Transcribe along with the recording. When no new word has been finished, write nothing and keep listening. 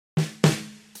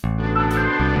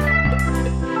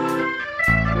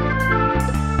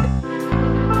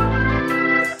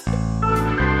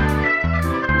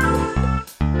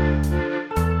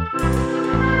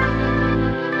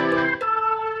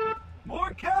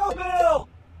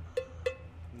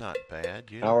Not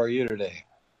bad, How you? are you today?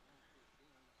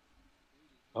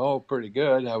 Oh, pretty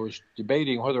good. I was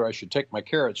debating whether I should take my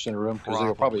carrots in the room because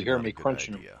they'll probably Probably hear not a me good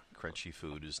crunching them. idea. Crunchy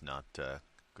food is not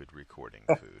good recording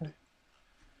food.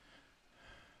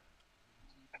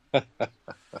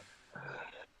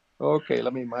 Okay,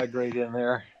 let me migrate in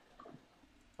there.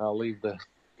 I'll leave the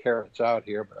carrots out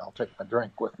here, but I'll take my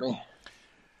drink with me.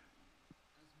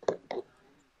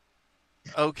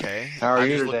 Okay, How are I'm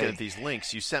you just looking at today? these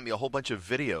links. You sent me a whole bunch of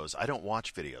videos. I don't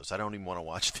watch videos. I don't even want to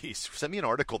watch these. Send me an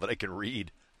article that I can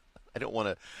read. I don't want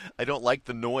to. I don't like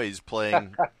the noise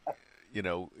playing.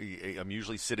 I'm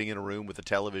usually sitting in a room with a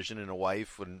television and a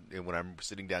wife when I'm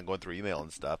sitting down going through email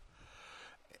and stuff.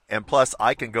 And plus,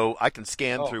 I can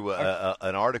scan Oh, through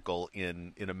an article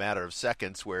in a matter of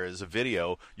seconds, whereas a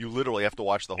video, you literally have to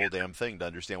watch the whole damn thing to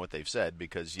understand what they've said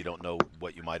because you don't know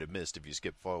what you might have missed if you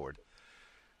skip forward.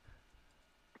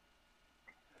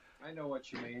 I know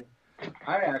what you mean.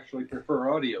 I actually prefer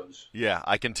audios. Yeah,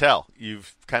 I can tell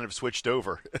you've kind of switched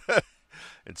over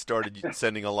and started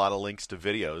sending a lot of links to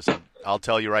videos. And I'll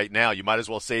tell you right now, you might as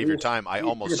well save your time. I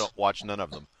almost don't watch none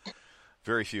of them.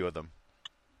 Very few of them.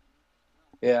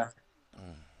 Yeah.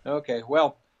 Okay.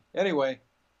 Well, anyway,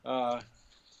 uh,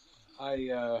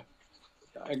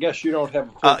 I guess you don't have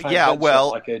a full-time Yeah, headset well,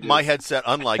 like I my do. headset,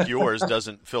 unlike yours,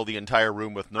 doesn't fill the entire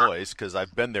room with noise because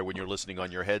I've been there when you're listening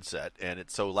on your headset, and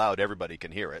it's so loud everybody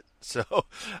can hear it. So,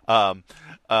 um,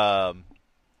 um,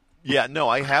 yeah, no,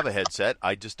 I have a headset.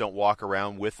 I just don't walk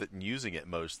around with it and using it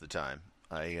most of the time.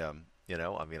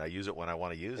 I mean, I use it when I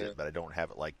want to use Yeah. it, but I don't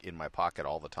have it like in my pocket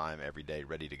all the time, every day,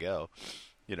 ready to go.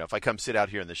 If I come sit out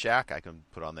here in the shack, I can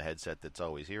put on the headset that's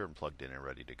always here and plugged in and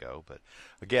ready to go. But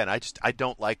again, I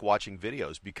don't like watching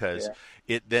videos because Yeah.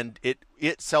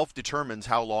 it self determines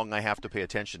how long I have to pay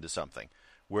attention to something.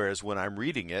 Whereas when I'm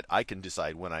reading it, I can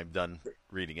decide when I'm done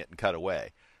reading it and cut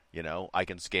away. I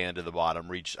can scan to the bottom,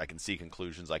 reach, I can see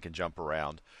conclusions, I can jump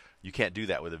around. You can't do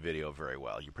that with a video very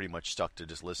well. You're pretty much stuck to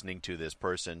just listening to this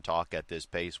person talk at this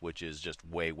pace, which is just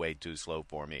way, way too slow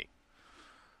for me.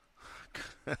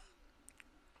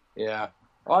 Yeah.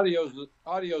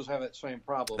 Audios have that same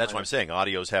problem. That's what I'm saying.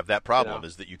 Audios have that You problem know.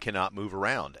 is that you cannot move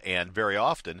around, and very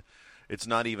often, it's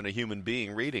not even a human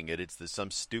being reading it. It's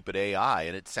some stupid AI,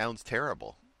 and it sounds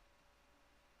terrible.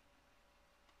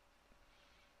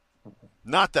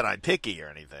 Not that I'm picky or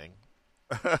anything.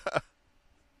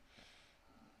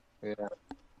 Yeah.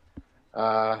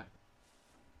 Uh,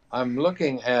 I'm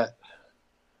looking at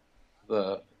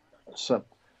the some.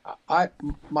 I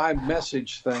my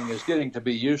message thing is getting to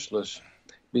be useless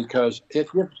because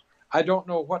I don't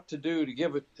know what to do to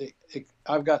give it.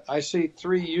 I see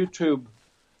three YouTube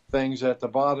things at the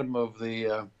bottom of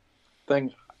the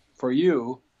thing for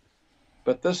you,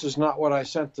 but this is not what I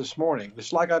sent this morning.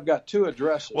 It's like I've got two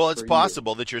addresses Well, it's for you.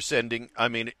 possible that you're sending. I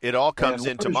mean, it all And comes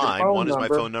into one is your mine. phone One is my number.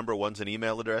 phone number. One's an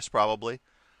email address, probably,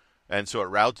 and so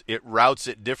it routes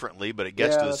it differently, but it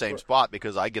gets to Yeah, the that's same what. spot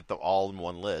because I get them all in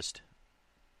one list.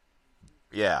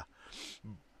 Yeah,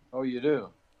 Oh, you do.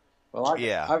 Well,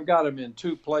 yeah. I've got them in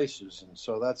two places, and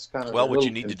so that's kind of a Well, what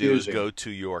you little need to do is confusing. go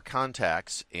to your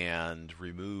contacts and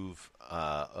remove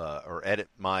or edit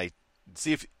my.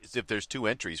 See if there's two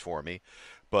entries for me,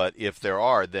 but if there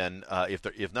are, then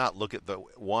if not, look at the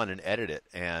one and edit it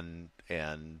and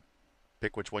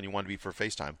pick which one you want to be for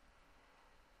FaceTime.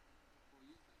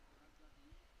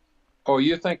 Oh,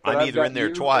 you think that I'm I've either in got there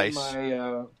you in twice.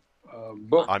 my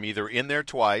book I'm either in there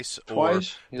twice, or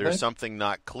twice, you there's think? something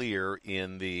not clear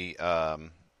in the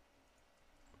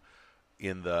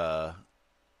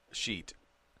sheet,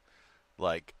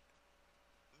 like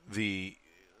the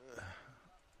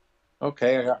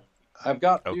Okay, I've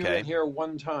got you in okay. here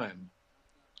one time,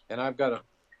 and I've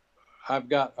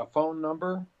got a phone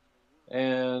number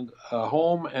and a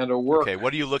home and a Okay, work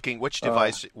what are you looking? Which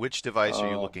uh, device? Which device are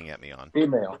you uh, looking at me on?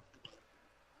 email.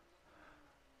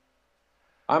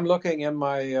 I'm looking in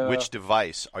my Which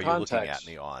device are you looking at contacts.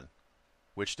 me on?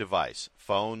 Which device?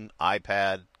 Phone,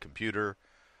 iPad, computer?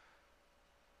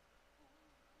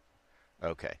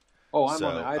 Okay. Oh, I'm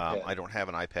on the So iPad. I don't have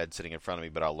an iPad sitting in front of me,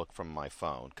 but I'll look from my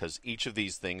phone because each of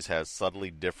these things has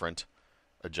subtly different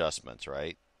adjustments,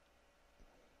 right?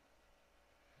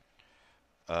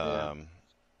 Yeah. Um,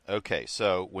 okay,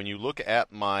 so when you look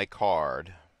at my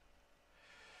card,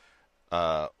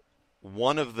 uh,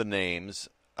 one of the names,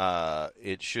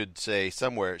 it should say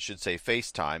somewhere, it should say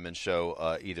FaceTime and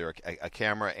show either a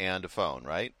camera and a phone,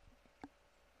 right?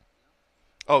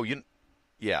 Oh,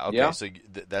 yeah, okay, Yeah. so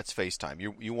that's FaceTime.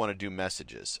 You want to do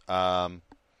messages.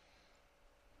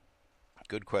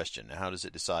 Good question. How does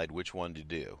it decide which one to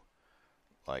do?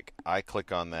 Like, I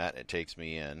click on that, it takes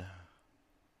me in.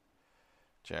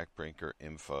 Jack Brinker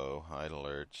info, hide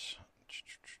alerts,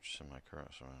 semi-current.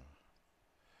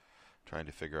 Trying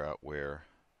to figure out where.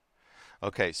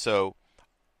 Okay, so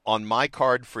on my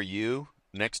card for you,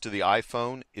 next to the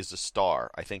iPhone is a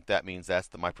star. I think that means that's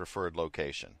my preferred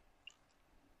location.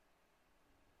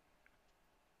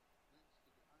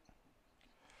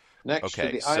 Next to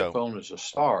Okay, the so iPhone is a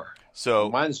star.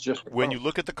 so Mine's just a when you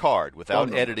look at the card phone without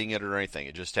number. editing it or anything,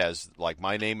 it just has like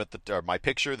my name at the or my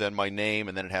picture, then my name,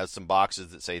 and then it has some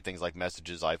boxes that say things like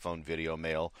messages, iPhone, video,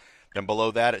 mail. Then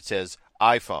below that it says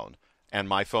iPhone and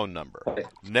my phone number. Okay.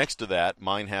 Next to that,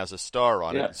 mine has a star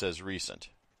on it Yeah, and says recent.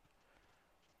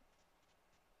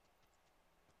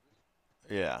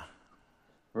 Yeah.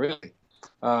 really.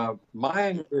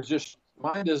 Mine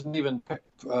doesn't even,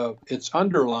 it's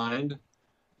underlined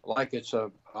like it's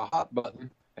a hot button,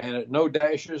 and no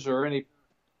dashes or any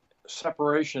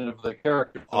separation of the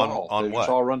characters at all. On They just what?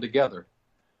 all run together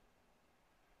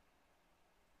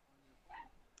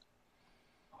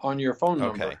on your phone Okay.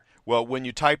 number. Well, when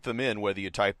you type them in, whether you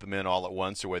type them in all at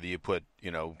once or whether you put,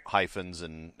 hyphens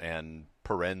and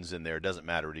parens in there, it doesn't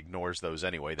matter. It ignores those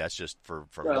anyway. That's just for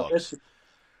Well, looks.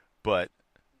 But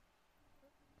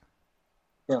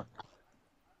yeah.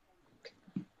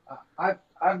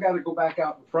 I've got to go back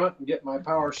out in front and get my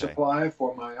power okay. supply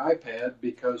for my iPad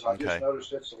because I just Okay.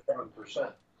 noticed it's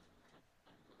 11%.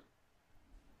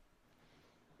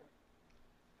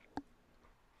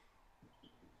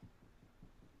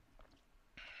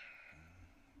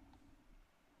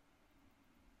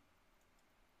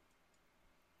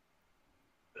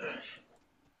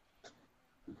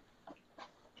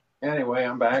 Anyway,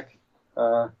 I'm back.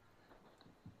 Uh,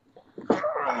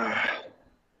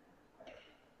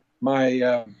 my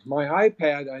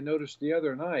iPad, I noticed the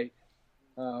other night,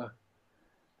 uh,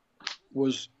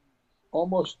 was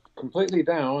almost completely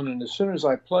down, and as soon as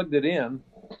I plugged it in,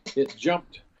 it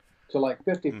jumped to like Hmm.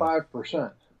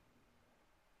 55%.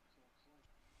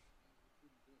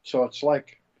 So it's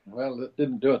like, well, it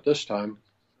didn't do it this time.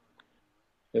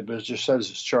 Just says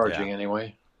it's Yeah. charging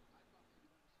anyway.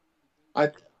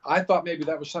 I I thought maybe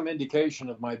that was some indication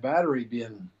of my battery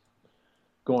being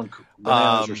going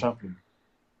bananas or Um, something.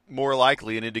 More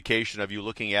likely an indication of you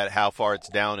looking at how far it's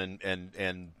down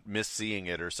and misseeing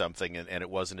it or something, and it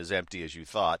wasn't as empty as you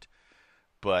thought.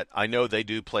 But I know they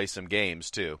do play some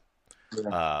games too,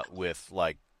 Yeah. with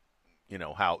like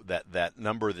how that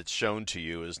number that's shown to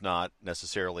you is not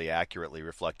necessarily accurately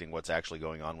reflecting what's actually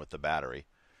going on with the battery.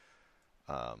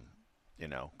 Um,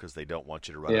 because they don't want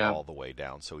you to run it Yeah. all the way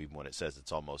down. So even when it says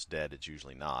it's almost dead, it's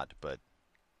usually not. But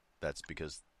that's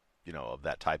because of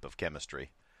that type of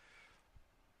chemistry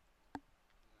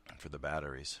for the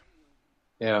batteries.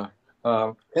 Yeah.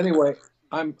 Anyway,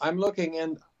 I'm looking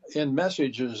in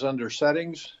messages under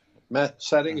settings,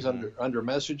 settings Mm-hmm. under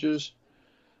messages,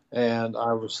 and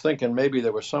I was thinking maybe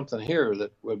there was something here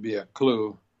that would be a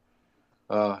clue,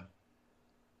 uh,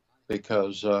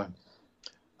 because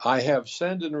I have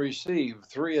send and receive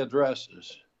 3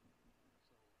 addresses.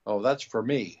 Oh, that's for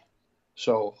me.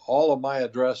 So all of my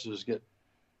addresses get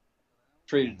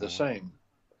treated the Mm-hmm. same.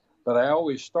 But I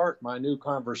always start my new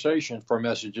conversation for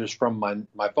messages from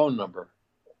my phone number.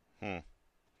 Hmm.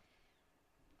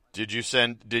 Did you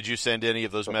send any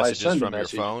of those So if I messages send a from your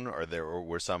message, phone, or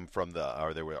were some from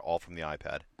or they were all from the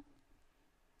iPad?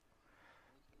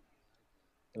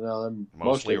 they're Mostly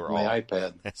mostly or from the all?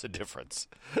 iPad. That's a difference.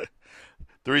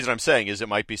 The reason I'm saying is it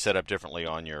might be set up differently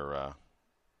on your.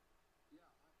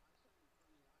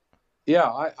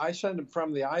 Yeah, I send them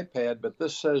from the iPad, but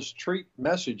this says treat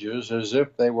messages as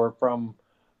if they were from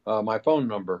my phone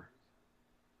number.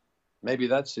 Maybe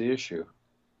that's the issue.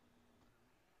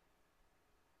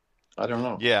 I don't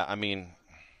know. Yeah, I mean,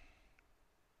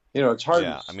 It's hard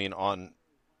yeah, I mean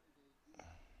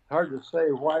hard to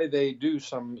say why they do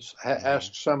Mhm.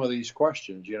 ask some of these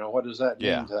questions. What does that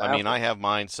Yeah, mean to I mean, I Apple? have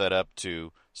mine set up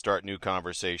to start new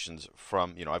conversations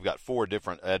from. I've got 4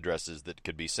 different addresses that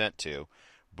could be sent to,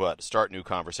 but start new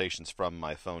conversations from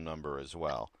my phone number as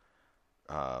well.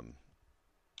 Um,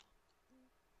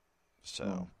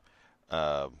 Hmm. so,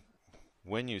 uh,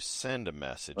 when you send a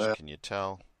message, Well, can you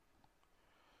tell?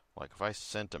 Like, if I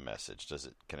sent a message,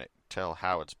 can it tell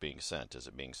how it's being sent? Is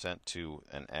it being sent to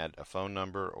a phone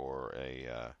number or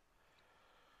a?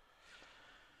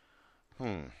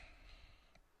 Hmm.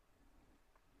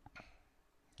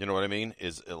 You know what I mean?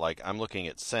 Is like I'm looking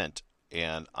at sent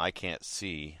and I can't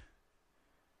see.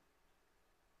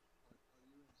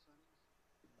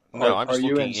 No, I'm are just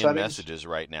you looking in in settings? messages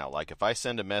right now. Like if I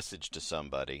send a message to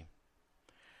somebody,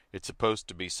 it's supposed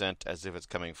to be sent as if it's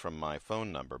coming from my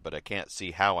phone number, but I can't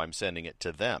see how I'm sending it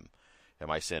to them.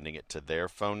 Am I sending it to their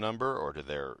phone number or to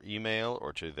their email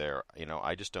or to their,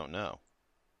 I just don't know.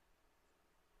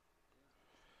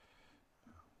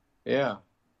 Yeah.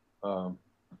 Um,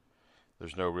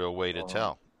 There's no real way to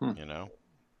tell, hmm. you know.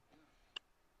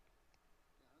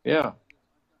 Yeah.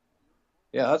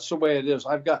 Yeah, that's the way it is.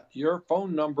 I've got your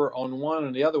phone number on one,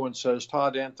 and the other one says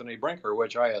Todd Anthony Brinker,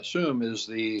 which I assume is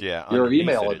Yeah, your underneath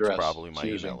email it, it's address probably it's my using.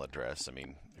 email address. I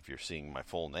mean, if you're seeing my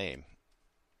full name.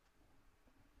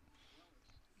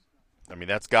 I mean,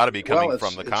 that's got to be Well, coming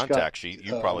from the it's got contact sheet.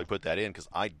 You uh, probably put that in because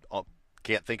I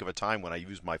can't think of a time when I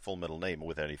use my full middle name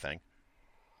with anything.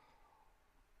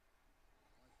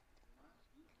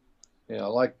 yeah,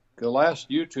 like the last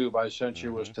YouTube I sent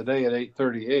you was Hmm. today at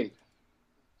 8:38.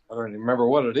 I don't even remember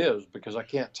what it is because I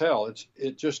can't tell.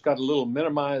 It just got a little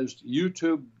minimized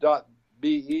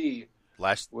YouTube.be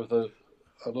Last with a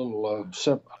little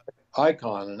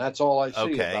icon, and that's all I see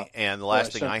Okay, about and the what I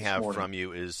last thing sent I this have morning. from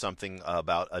you is something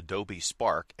about Adobe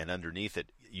Spark, and underneath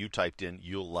it, you typed in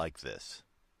 "You'll like this."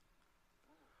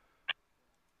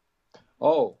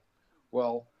 Oh,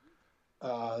 well,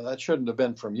 that shouldn't have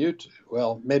been from YouTube.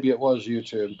 Well, maybe it was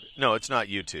YouTube. No, it's not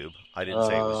YouTube. I didn't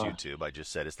say it was Uh, YouTube. I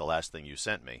just said it's the last thing you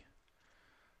sent me.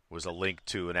 Was a link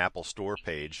to an Apple Store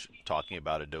page talking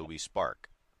about Adobe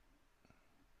Spark.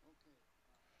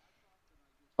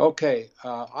 okay,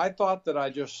 I thought that I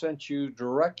just sent you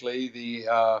directly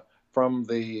the from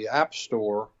the App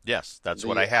Store, Yes, that's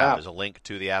what I the have. app. Is a link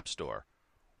to the App Store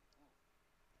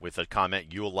with a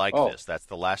comment, "You'll like Oh, this." That's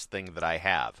the last thing that I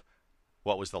have.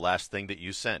 What was the last thing that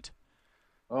you sent?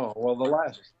 oh, well, the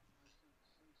last.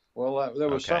 Well, there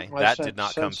was Okay, something I that did sent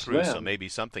not come since through, so then. maybe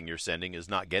something you're sending is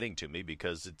not getting to me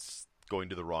because it's going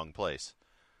to the wrong place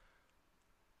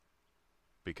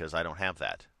because I don't have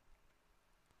that.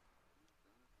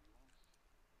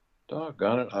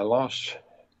 Doggone it! I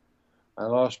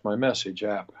lost my message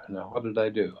app. Now, what did I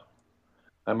do?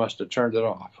 I must have turned it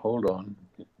off. Hold on.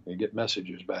 Let me get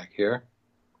messages back here.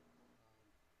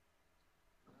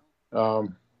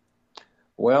 Um,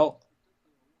 well,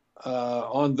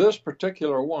 on this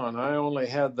particular one, I only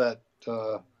had that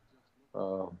uh,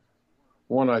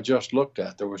 one I just looked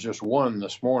at. There was just one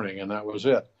this morning, and that was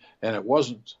it. And it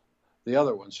wasn't the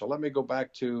other one. So let me go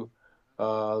back to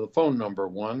the phone number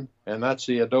one, and that's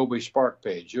the Adobe Spark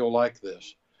page. You'll like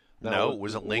this. No, Now, it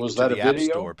was a link was to that a the App Store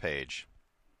video? page.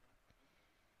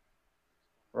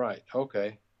 Right.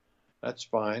 Okay. That's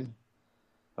fine.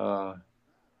 Uh,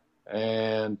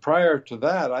 and prior to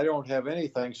that, I don't have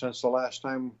anything since the last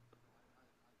time.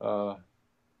 Uh,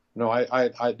 no,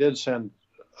 I did send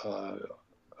uh,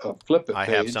 a Flip It I have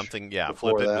page something, yeah, flip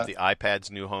before it with that. the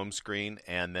iPad's new home screen,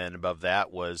 and then above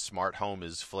that was smart home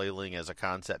is flailing as a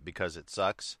concept because it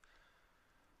sucks.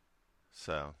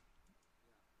 So,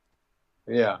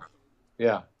 Yeah.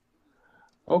 Yeah.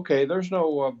 Okay. There's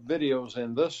no videos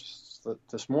in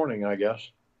this morning, I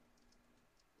guess.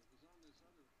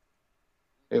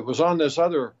 It was on this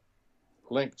other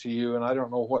link to you, and I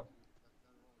don't know what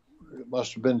it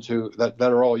must have been to that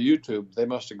are all YouTube. They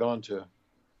must have gone to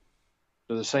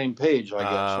the same page, I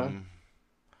guess, huh? um,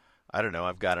 I don't know.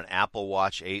 I've got an Apple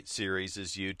Watch 8 series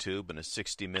as YouTube, and a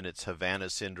 60 Minutes Havana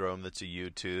Syndrome that's a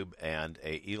YouTube, and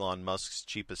a Elon Musk's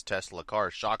cheapest Tesla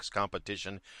car shocks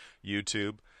competition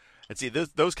YouTube. And see,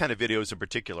 those kind of videos in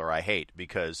particular I hate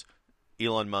because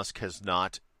Elon Musk has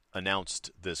not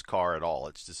announced this car at all.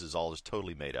 This is all just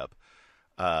totally made up.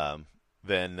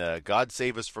 Then God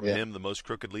Save Us from Yeah. Him, the most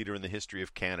crooked leader in the history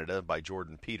of Canada by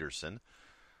Jordan Peterson.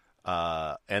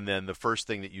 And then the first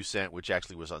thing that you sent, which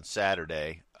actually was on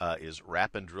Saturday, is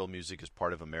rap and drill music is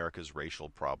part of America's racial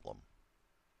problem.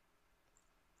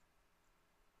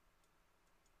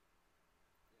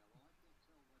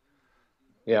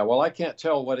 Yeah, well, I can't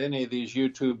tell what any of these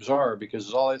YouTubes are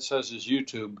because all it says is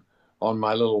YouTube on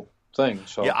my little thing.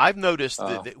 Yeah, So I've noticed uh,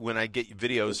 that when I get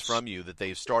videos it's from you that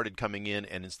they've started coming in,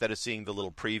 and instead of seeing the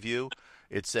little preview,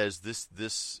 it says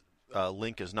this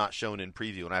link is not shown in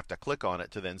preview, and I have to click on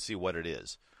it to then see what it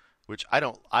is, which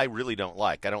I really don't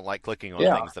like. I don't like clicking on yeah,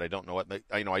 things that I don't know what.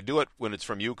 I do it when it's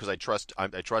from you because I trust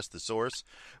the source,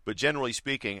 but generally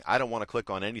speaking, I don't want to click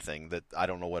on anything that I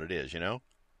don't know what it is.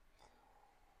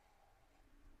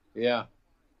 yeah,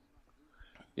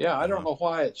 yeah. I don't Uh-huh. know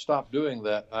why it stopped doing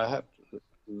that. I have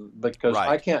because I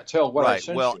Right, can't tell what I right.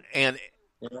 sent Well, you. and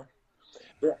You know?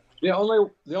 Yeah. The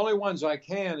only ones I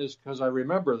can is because I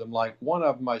remember them. Like one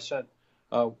of them I sent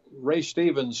Ray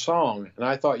Stevens' song, and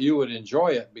I thought you would enjoy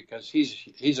it because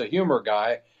he's a humor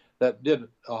guy that did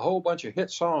a whole bunch of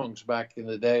hit songs back in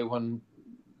the day when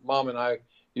Mom and I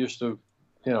used to,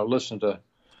 listen to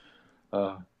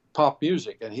uh, pop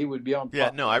music, and he would be on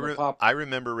yeah, no, on the pop I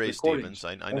remember Ray recordings, Stevens.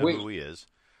 I and know who he is.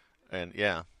 And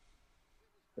yeah,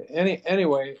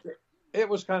 Anyway, it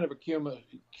was kind of a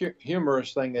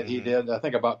humorous thing that he hmm did. I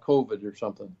think about COVID or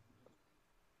something.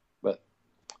 But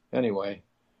anyway,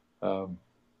 um,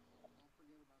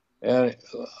 and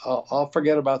I'll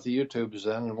forget about the YouTubes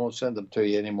then and won't send them to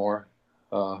you anymore.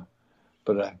 Uh,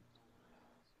 but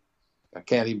I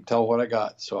can't even tell what I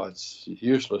got, so it's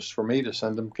useless for me to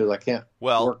send them because I can't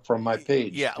well, work from my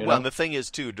page. yeah. You Well, and know. the thing is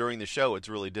too, during the show, it's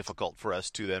really difficult for us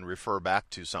to then refer back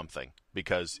to something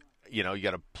because you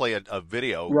got to play a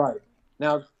video. Right.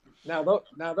 Now,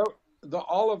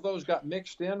 all of those got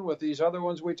mixed in with these other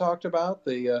ones we talked about.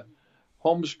 The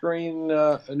home screen,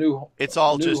 It's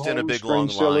all a new just in a home big screen long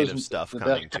still line of isn't stuff the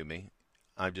coming desktop. to me.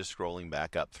 I'm just scrolling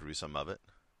back up through some of it.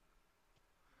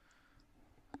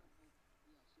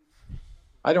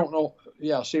 I don't know.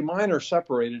 Yeah, see, mine are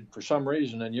separated for some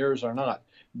reason, and yours are not.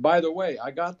 By the way,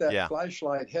 I got that Yeah,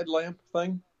 flashlight headlamp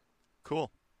thing.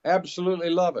 cool. Absolutely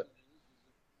love it.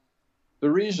 The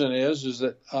reason is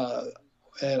that,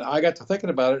 and I got to thinking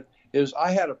about it, is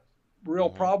I had a real hmm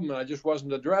problem and I just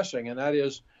wasn't addressing, and that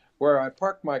is where I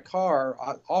park my car.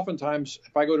 Oftentimes,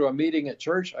 if I go to a meeting at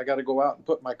church, I got to go out and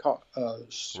put my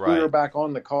scooter Right. back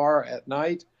on the car at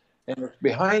night, and it's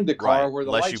behind the car Right. where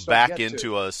the Unless you lights don't back get to.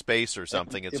 into a space or And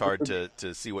something, it's if hard it's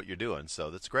to see what you're doing. So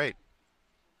that's great.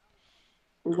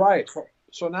 right,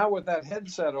 so now with that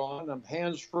headset on, I'm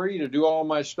hands free to do all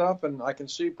my stuff, and I can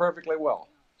see perfectly well.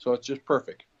 So it's just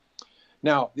perfect.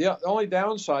 Now, the only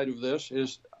downside of this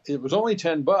is it was only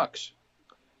 $10,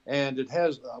 and it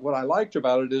has what I liked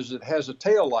about it is it has a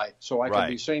tail light, so I can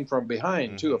be Right. seen from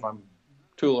behind too hmm if I'm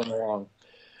tooling along.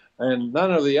 And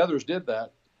none of the others did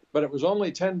that, but it was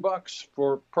only $10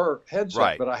 for per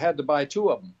headset, Right. but I had to buy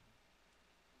two of them.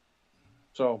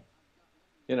 So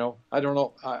I don't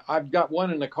know. I've got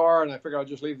one in the car, and I figure I'll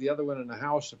just leave the other one in the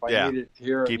house if I Yeah. need it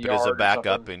here in the Keep it as a yard or backup,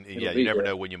 something. and It'll yeah, you be never there.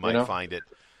 know when you You might know. find it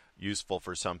useful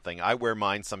for something. I wear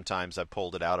mine sometimes. I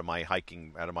pulled it out of my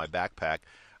hiking, out of my backpack,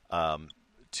 um,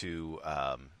 to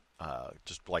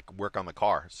just like work on the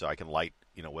car, so I can light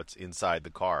what's inside the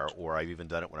car. Or I've even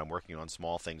done it when I'm working on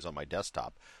small things on my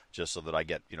desktop, just so that I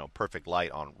get perfect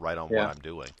light on right on what Yeah. I'm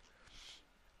doing.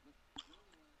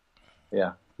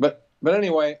 Yeah. But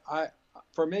anyway, I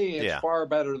for me it's Yeah. far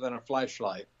better than a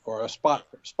flashlight or a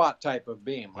spot type of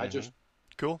beam. I hmm just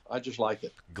Cool. I just like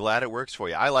it. Glad it works for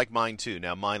you. I like mine too.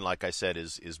 Now, mine, like I said,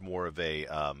 is more of a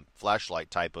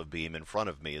flashlight type of beam in front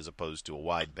of me as opposed to a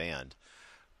wide band.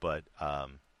 But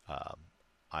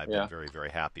I've been Yeah. very, very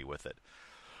happy with it.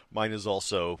 Mine has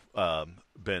also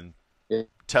been Yeah.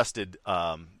 tested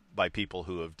by people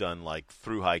who have done like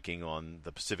through hiking on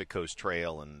the Pacific Coast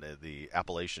Trail and the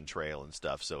Appalachian Trail and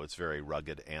stuff. So it's very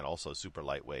rugged and also super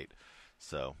lightweight.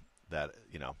 So that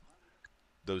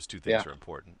those two things Yeah. are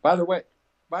important. By the way,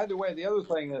 the other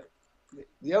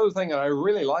thing that I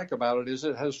really like about it is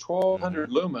it has hmm 1200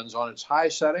 lumens on its high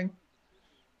setting,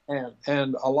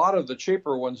 and a lot of the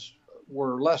cheaper ones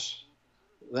were less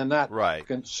than that, Right.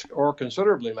 or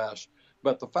considerably less.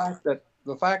 But the fact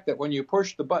that when you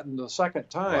push the button the second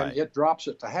time, Right. it drops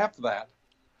it to half that,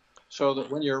 so that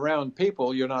when you're around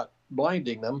people, you're not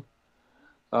blinding them,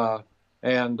 uh,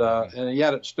 hmm and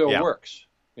yet it still Yeah. works.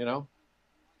 You know,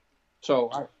 so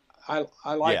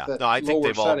I like Yeah, that no, I think lower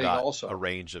they've all setting got a also.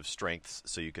 range of strengths,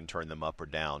 so you can turn them up or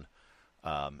down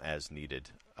as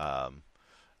needed.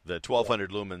 The Yeah.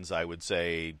 1200 lumens, I would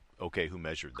say, okay, who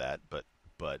measured that? But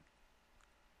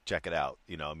check it out.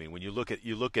 I mean, when you look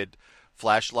at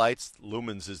flashlights,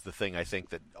 lumens is the thing. I think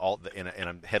that all the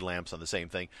and headlamps on the same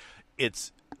thing.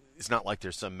 It's it's not like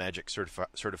there's some magic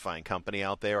certifying company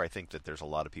out there. I think that there's a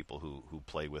lot of people who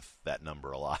play with that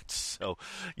number a lot. So,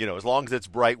 as long as it's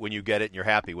bright when you get it and you're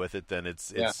happy with it, then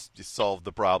it's Yeah. it's just solved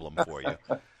the problem for you.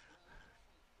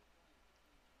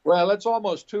 Well, it's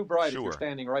almost too bright if you're Sure.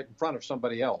 standing right in front of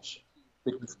somebody else,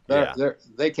 because Yeah.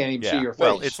 they can't even see Yeah. your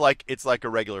Well, it's face. like it's like a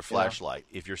regular You know. flashlight.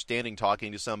 If you're standing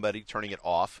talking to somebody, turning it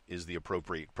off is the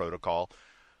appropriate protocol.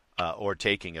 Or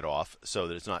taking it off so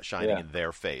that it's not shining Yeah. in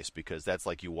their face, because that's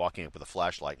like you walking up with a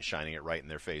flashlight and shining it right in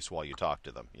their face while you talk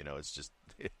to them. It's just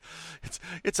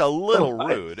it's a little Right.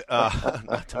 rude,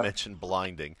 not to mention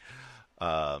blinding.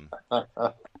 Um,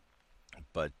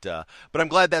 but I'm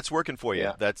glad that's working for you.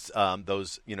 Yeah. That's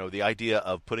those the idea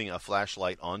of putting a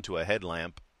flashlight onto a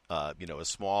headlamp. As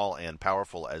small and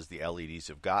powerful as the LEDs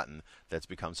have gotten, that's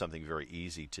become something very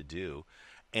easy to do,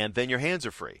 and then your hands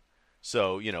are free.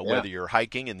 So, Yeah. whether you're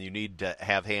hiking and you need to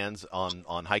have hands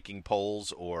on hiking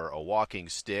poles or a walking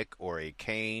stick or a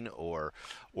cane or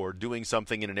doing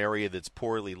something in an area that's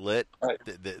poorly lit, Right.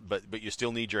 but you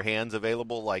still need your hands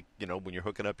available, like, when you're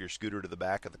hooking up your scooter to the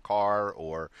back of the car,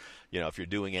 or, if you're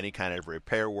doing any kind of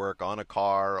repair work on a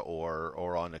car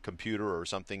or on a computer or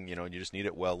something, and you just need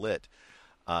it well lit.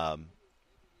 Um,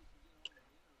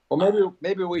 Well,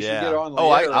 maybe we should get yeah. on the Oh,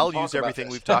 air and I'll talk use about everything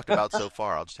this. we've talked about so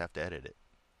far. I'll just have to edit it.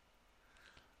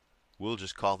 We'll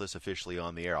just call this officially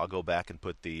on the air. I'll go back and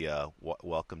put the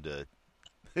welcome to.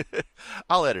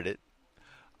 I'll edit it.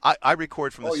 I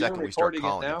record from the Oh, you're second we start recording it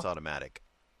calling. It's now? automatic.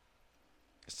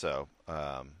 So,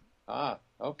 Ah,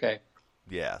 okay.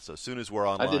 yeah. So as soon as we're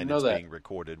I didn't online, know it's that. being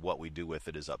recorded. What we do with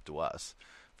it is up to us.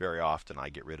 Very often, I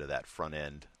get rid of that front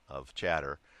end of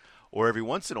chatter, or every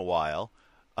once in a while,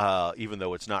 even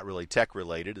though it's not really tech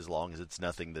related, as long as it's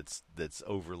nothing that's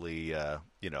overly,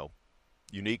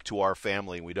 unique to our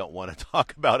family and we don't want to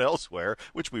talk about elsewhere,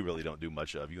 which we really don't do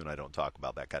much of. You and I don't talk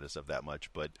about that kind of stuff that much,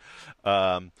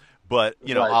 um, but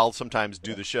Right. I'll sometimes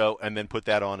do the show and then put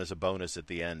that on as a bonus at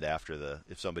the end after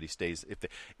if somebody stays,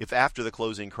 if after the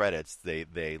closing credits they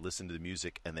listen to the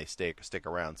music and they stick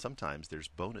around. Sometimes there's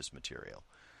bonus material,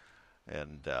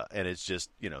 and it's just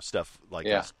stuff like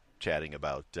Yeah. us chatting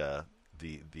about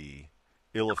the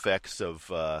ill effects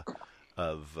of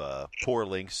poor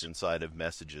links inside of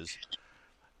messages.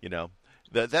 You know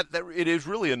that it is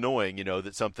really annoying.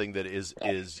 That something that is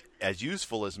as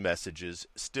useful as messages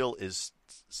still is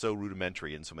so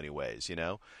rudimentary in so many ways.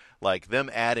 Like them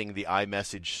adding the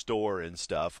iMessage store and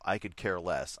stuff. I could care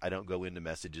less. I don't go into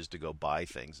messages to go buy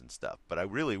things and stuff. But I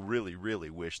really, really,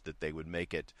 really wish that they would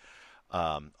make it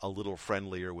a little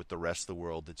friendlier with the rest of the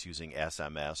world that's using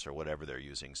SMS or whatever they're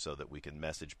using, so that we can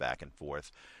message back and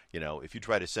forth. If you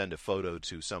try to send a photo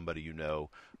to somebody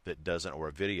that doesn't, or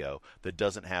a video that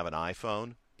doesn't have an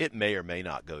iPhone, it may or may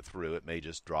not go through. It may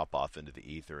just drop off into the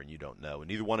ether, and you don't know. And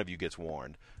neither one of you gets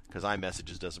warned, because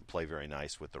iMessages doesn't play very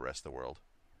nice with the rest of the world.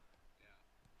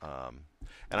 Um,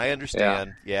 and I Yeah.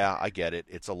 understand. Yeah, I get it.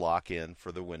 It's a lock-in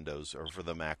for the Windows or for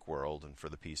the Mac world and for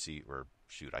the PC, or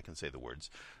shoot, I can say the words,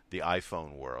 the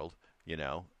iPhone world.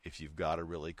 If you've got a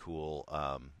really cool,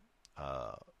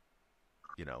 uh,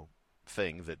 you know,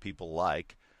 thing that people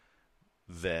like,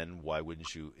 then why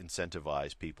wouldn't you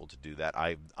incentivize people to do that?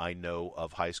 I know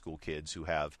of high school kids who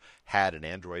have had an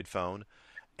Android phone,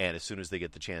 and as soon as they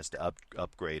get the chance to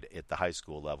upgrade at the high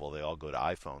school level, they all go to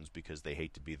iPhones because they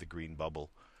hate to be the green bubble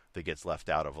that gets left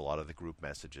out of a lot of the group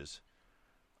messages.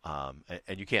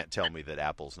 And you can't tell me that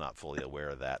Apple's not fully aware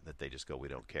of that they just go, we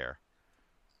don't care,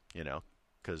 you know,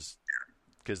 because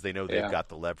they know they've Yeah. got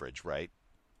the leverage, right?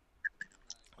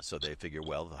 So they figure,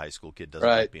 well, the high school kid doesn't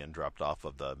Right. like being dropped off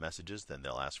of the messages, then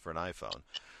they'll ask for an iPhone.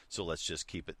 So let's just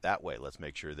keep it that way. Let's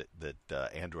make sure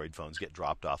that Android phones get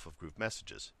dropped off of group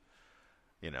messages.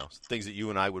 Things that you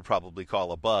and I would probably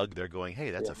call a bug, they're going, hey,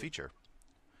 that's Yeah. a feature.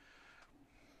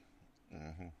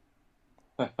 Mm-hmm.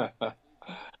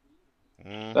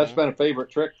 That's Mm-hmm. been a favorite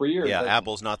trick for years, Yeah, hasn't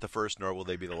Apple's not the first, nor will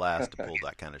they be the last to pull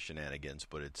that kind of shenanigans.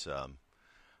 But it's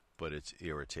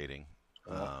irritating.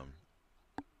 it? Um,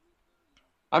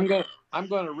 I'm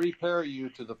gonna repair you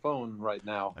to the phone right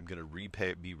now. I'm going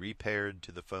to be repaired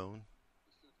to the phone.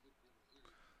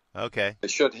 Okay. I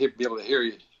should be able to hear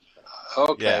you.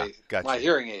 Yeah, Okay, my gotcha.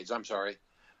 hearing aids. I'm sorry.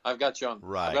 I've got you on. I've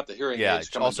Right. got the hearing Yeah. aids It's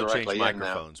coming also changed directly in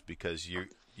now. microphones because you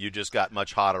just got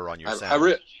much hotter on your I sound.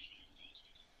 re-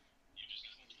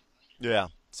 Yeah.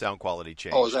 Sound quality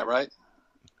Oh, is changed. that right?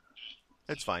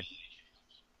 It's fine.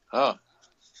 Oh,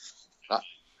 I,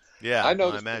 Yeah, I I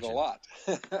noticed it a imagine. lot.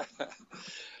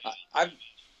 I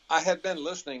I had been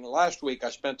listening last week. I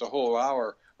spent a whole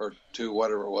hour or two,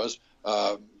 whatever it was,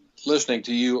 listening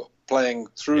to you playing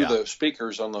through Yeah. the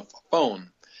speakers on the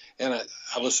phone, and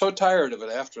I was so tired of it.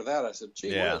 After that, I said,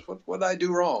 "Gee Yeah. whiz, what did I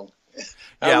do wrong?"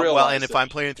 I Yeah, well, and realized if that, I'm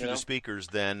playing you through the know. speakers,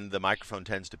 then the microphone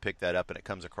tends to pick that up and it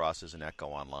comes across as an echo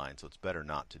online, so it's better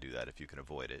not to do that if you can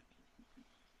avoid it.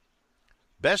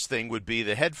 Best thing would be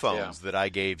the Yeah. headphones that I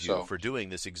gave you So, for doing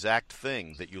this exact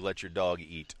thing that you let your dog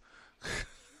eat.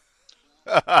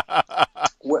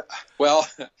 we- well,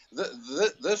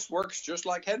 this works just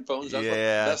like headphones. That's what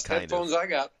Yeah, best kind of. headphones I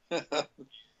got.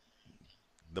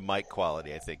 The mic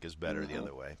quality, I think, is better the Hmm.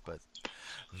 other way, but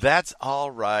that's all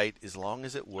right as long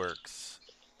as it works.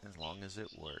 As long as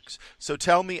it works. So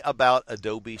tell me about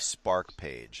Adobe Spark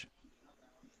Page.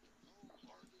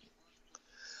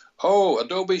 Oh,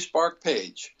 Adobe Spark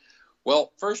Page.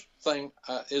 Well, first thing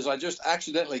is I just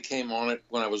accidentally came on it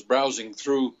when I was browsing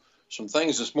through some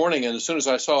things this morning, and as soon as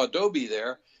I saw Adobe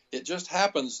there, it just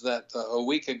happens that a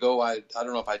week ago, I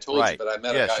don't know if I told you, Right. but I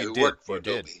met a Yes, guy you who did. worked for You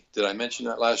did. Adobe. Did I mention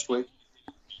that last week?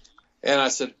 And I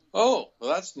said, "Oh,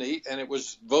 well, that's neat." And it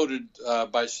was voted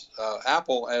by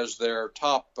Apple as their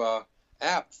top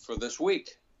app for this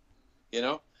week. You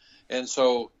know, and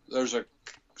so there's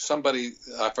somebody,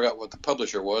 I forgot what the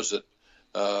publisher was, that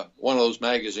one of those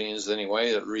magazines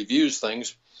anyway that reviews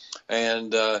things,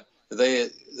 and they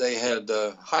had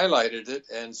highlighted it,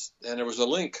 and there was a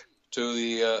link to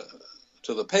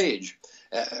the page.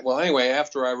 Well, anyway,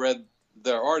 after I read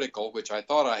their article, which I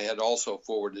thought I had also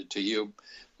forwarded to you,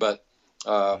 but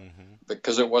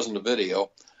because it wasn't a video,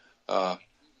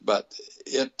 but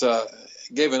it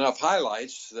gave enough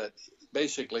highlights that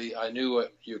basically I knew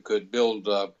you could build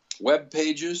web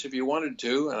pages if you wanted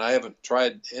to, and I haven't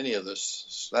tried any of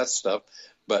that stuff,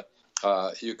 but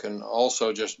you can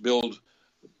also just build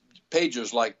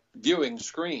pages like viewing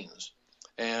screens.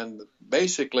 And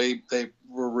basically they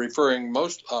were referring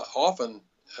most often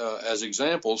as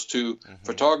examples to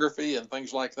photography and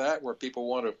things like that, where people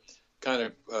want to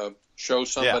kind of show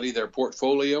somebody their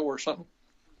portfolio or something.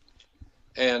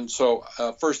 And so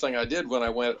first thing I did when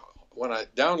I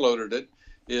downloaded it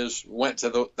is went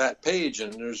to that page,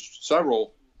 and there's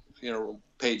several,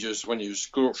 pages when you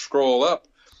scroll up,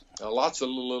 lots of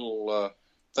little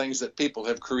things that people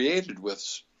have created with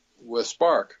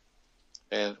Spark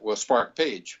and with Spark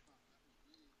Page.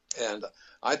 And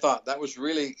I thought that was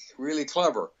really, really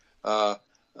clever.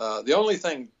 The only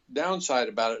downside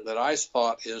about it that I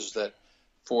thought is that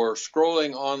for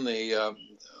scrolling on the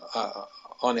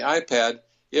iPad,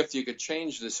 if you could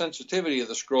change the sensitivity of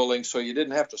the scrolling so you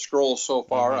didn't have to scroll so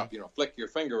far up, flick your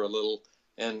finger a little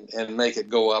and make it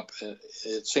go up.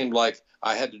 It seemed like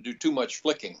I had to do too much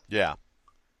flicking. Yeah.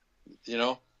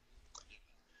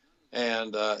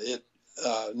 And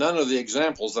none of the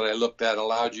examples that I looked at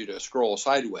allowed you to scroll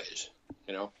sideways,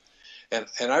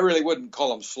 And I really wouldn't call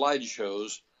them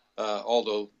slideshows,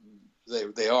 although they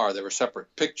were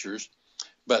separate pictures.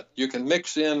 But you can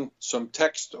mix in some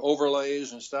text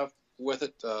overlays and stuff with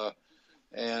it,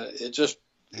 and it just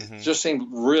seemed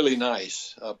really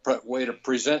nice way to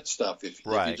present stuff. If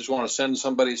you just want to send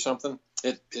somebody something,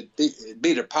 it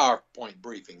beat a PowerPoint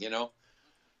briefing,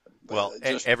 Well,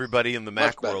 everybody in the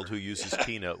Mac world who uses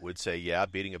Keynote would say, yeah,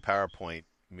 beating a PowerPoint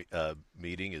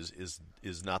meeting is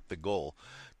not the goal,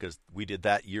 because we did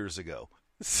that years ago.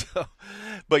 So,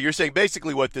 but you're saying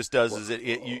basically what this does is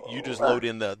you just load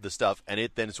in the stuff, and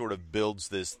it then sort of builds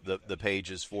the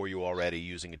pages for you already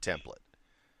using a template.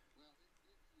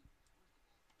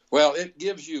 Well, it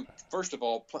gives you, first of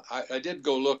all, I did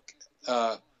go look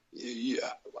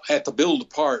at the build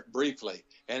part briefly,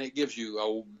 and it gives you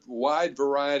a wide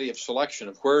variety of selection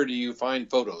of where do you find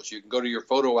photos. You can go to your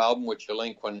photo album, which you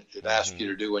link when it asks you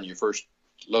to do when you first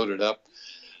load it up.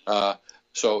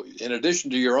 So in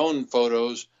addition to your own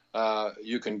photos,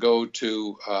 you can go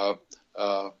to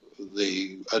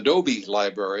the Adobe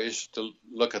libraries to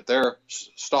look at their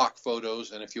stock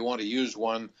photos. And if you want to use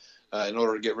one in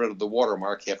order to get rid of the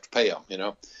watermark, you have to pay them,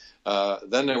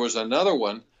 Then there was another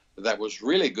one that was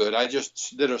really good. I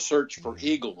just did a search for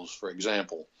eagles, for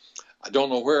example. I don't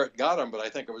know where it got them, but I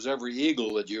think it was every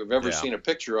eagle that you've ever seen a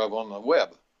picture of on the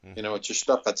web. It's just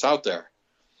stuff that's out there.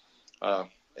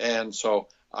 And so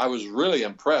I was really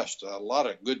impressed. A lot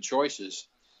of good choices.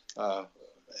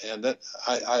 And that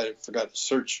I forgot to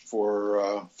search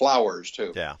for flowers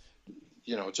too. Yeah.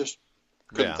 Just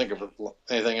couldn't think of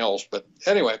anything else. But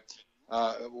anyway,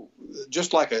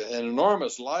 just like an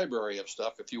enormous library of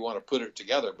stuff if you want to put it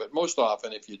together. But most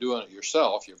often, if you're doing it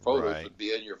yourself, your photos would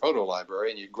be in your photo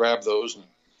library, and you grab those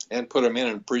and put them in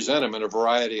and present them in a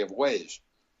variety of ways.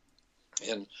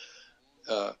 And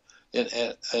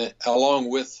along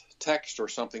with text or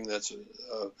something that's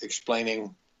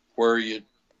explaining where you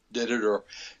did it, or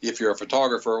if you're a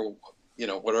photographer,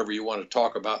 whatever you want to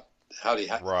talk about,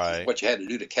 what you had to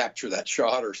do to capture that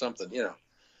shot or something,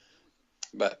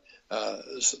 But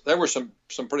there were some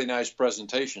pretty nice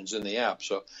presentations in the app.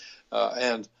 So,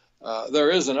 and there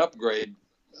is an upgrade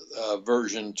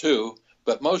version too,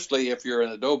 but mostly if you're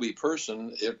an Adobe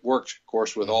person, it works, of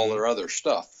course, with all their other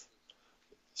stuff.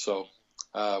 So,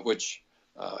 which,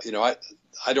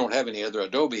 I don't have any other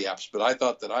Adobe apps, but I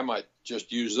thought that I might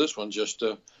just use this one just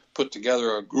to put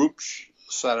together a group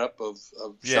setup of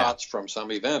shots from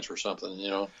some event or something,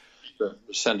 to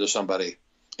send to somebody.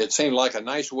 It seemed like a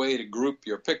nice way to group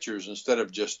your pictures instead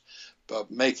of just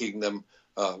making them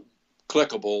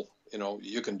clickable.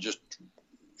 You can just,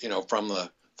 from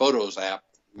the Photos app,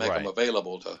 make them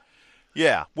available to.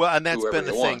 Yeah, well, and that's been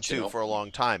the thing want, too for a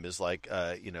long time. Is like,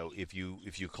 if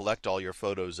you collect all your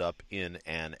photos up in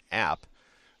an app,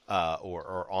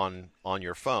 or on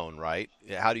your phone, right?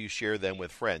 How do you share them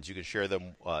with friends? You can share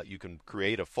them. You can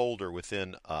create a folder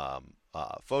within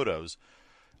Photos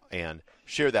and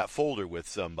share that folder with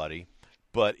somebody.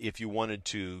 But if you wanted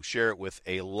to share it with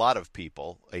a lot of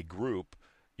people, a group,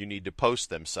 you need to post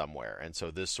them somewhere. And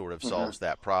so this sort of solves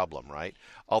that problem, right?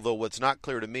 Although what's not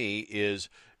clear to me is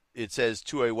it says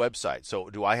to a website. So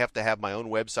do I have to have my own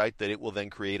website that it will then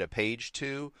create a page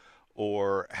to,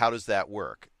 or how does that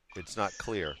work? It's not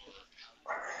clear.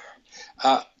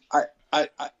 Uh,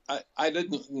 I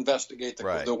didn't investigate the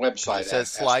website. It says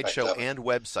slideshow and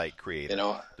website creator. You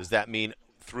know, does that mean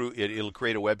through it'll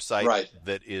create a website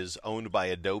that is owned by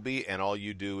Adobe, and all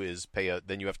you do is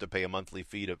then you have to pay a monthly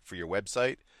fee for your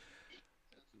website?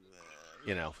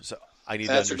 So I need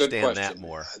to understand that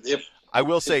more. I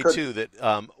will say too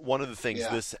that one of the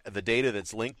things the data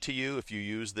that's linked to you, if you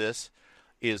use this,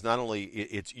 is not only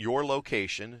it's your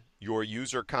location, your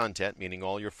user content, meaning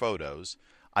all your photos,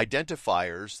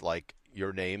 identifiers like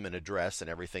your name and address and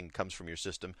everything comes from your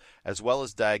system, as well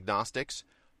as diagnostics,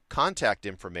 contact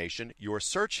information, your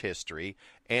search history,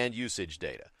 and usage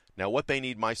data. Now, what they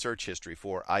need my search history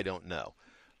for, I don't know.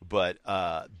 But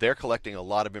they're collecting a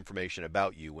lot of information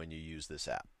about you when you use this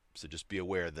app. So just be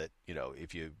aware that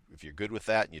if you're good with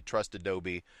that and you trust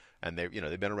Adobe, and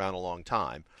they've been around a long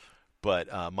time.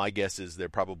 But my guess is they're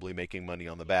probably making money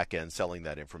on the back end selling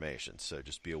that information. So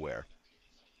just be aware.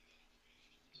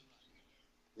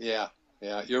 Yeah,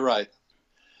 you're right.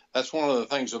 That's one of the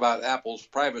things about Apple's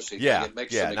privacy thing. It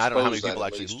makes them and I don't know how many expose people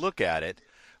that, actually look at it,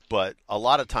 but a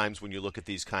lot of times when you look at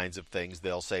these kinds of things,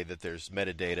 they'll say that there's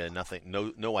metadata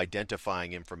and no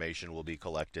identifying information will be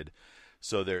collected.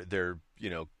 So they're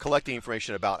collecting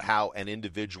information about how an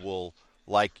individual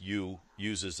like you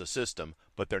uses a system,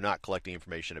 but they're not collecting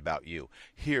information about you.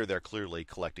 Here they're clearly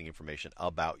collecting information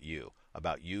about you,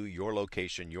 your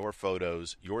location, your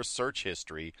photos, your search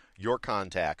history, your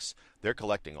contacts. They're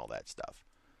collecting all that stuff.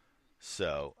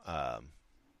 So,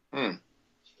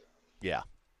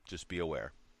 just be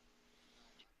aware.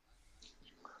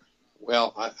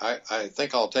 Well, I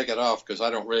think I'll take it off because I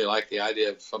don't really like the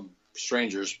idea of some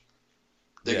strangers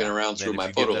digging around through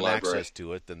my photo library. If you give them access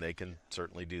to it, then they can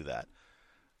certainly do that.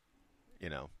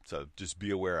 So just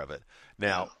be aware of it.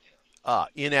 Now,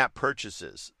 in-app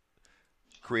purchases.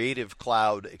 Creative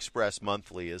Cloud Express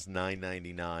monthly is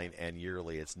 $9.99 and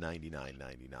yearly it's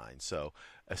 $99.99. So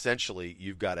essentially,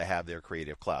 you've got to have their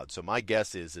Creative Cloud. So my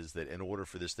guess is that in order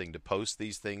for this thing to post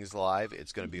these things live,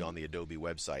 it's going to be on the Adobe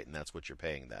website, and that's what you're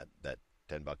paying that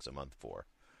 $10 a month for.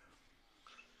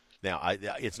 Now,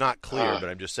 it's not clear, but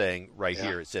I'm just saying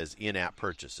here it says in-app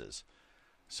purchases.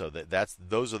 So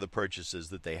those are the purchases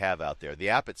that they have out there. The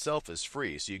app itself is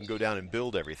free, so you can go down and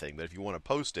build everything. But if you want to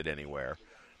post it anywhere,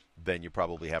 then you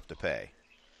probably have to pay.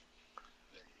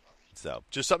 So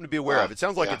just something to be aware of. It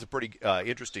sounds like it's a pretty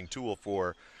interesting tool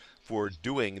for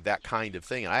doing that kind of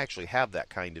thing. And I actually have that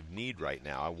kind of need right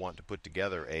now. I want to put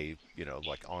together a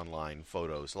like online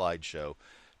photo slideshow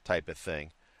type of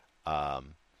thing.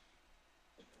 And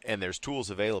there's tools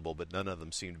available, but none of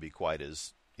them seem to be quite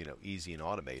as easy and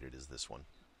automated as this one.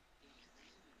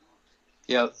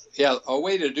 Yeah. A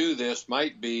way to do this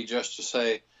might be just to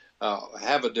say,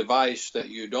 have a device that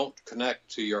you don't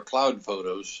connect to your cloud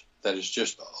photos, that is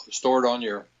just stored on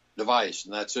your device,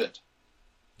 and that's it.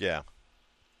 Yeah.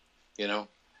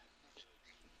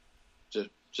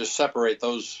 Just separate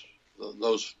those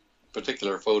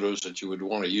particular photos that you would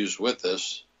want to use with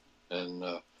this, and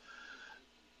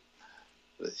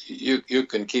you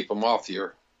can keep them off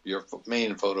your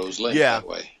main photos link that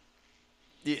way.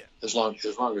 Yeah.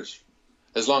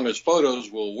 As long as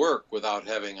photos will work without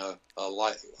having an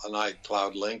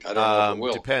iCloud link, I don't know if it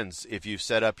will. Depends. If you've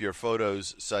set up your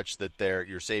photos such that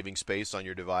you're saving space on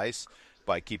your device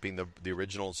by keeping the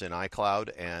originals in iCloud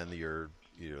and your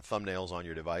thumbnails on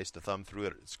your device to thumb through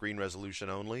it at screen resolution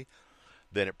only,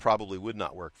 then it probably would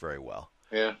not work very well.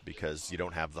 Yeah. Because you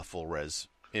don't have the full res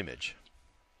image.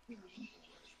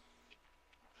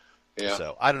 Yeah.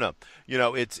 So I don't know.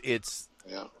 It's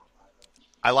yeah.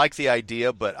 I like the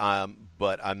idea, but I'm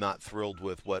not thrilled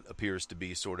with what appears to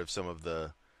be sort of some of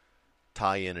the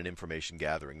tie-in and information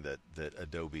gathering that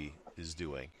Adobe is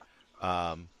doing.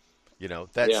 That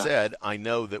said, I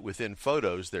know that within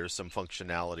Photos there's some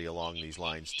functionality along these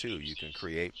lines too. You can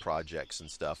create projects and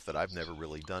stuff that I've never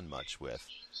really done much with.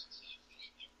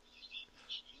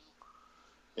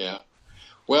 Yeah.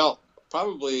 Well,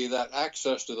 probably that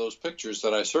access to those pictures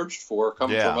that I searched for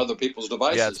come from other people's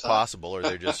devices. Yeah, it's possible, or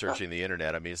they're just searching the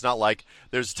internet. I mean, it's not like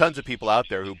there's tons of people out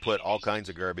there who put all kinds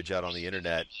of garbage out on the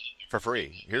internet for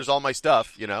free. Here's all my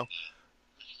stuff,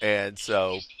 And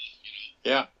so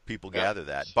Yeah. People Yeah. gather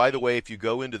that. By the way, if you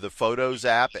go into the Photos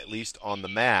app, at least on the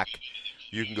Mac,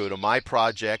 you can go to My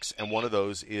Projects, and one of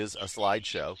those is a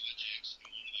slideshow.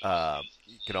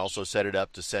 You can also set it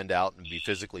up to send out and be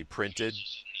physically printed.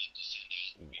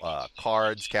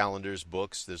 Cards, calendars,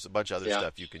 books. There's a bunch of other Yeah.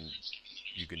 stuff you can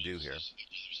do here.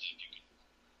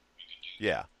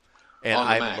 Yeah. And On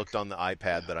the I haven't Mac. looked on the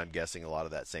iPad, but I'm guessing a lot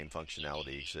of that same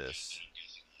functionality exists.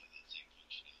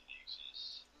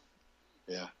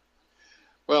 Yeah.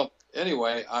 Well,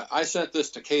 anyway, I sent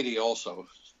this to Katie also,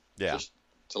 Yeah. just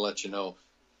to let you know.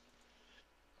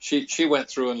 She went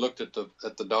through and looked at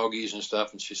the doggies and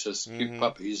stuff, and she says cute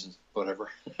puppies and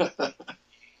whatever.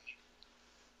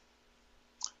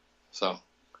 So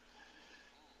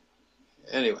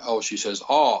anyway, she says,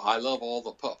 "Oh, I love all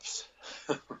the pups."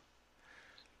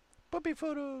 Puppy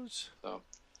photos. So,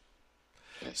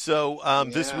 So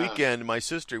this Yeah. weekend, my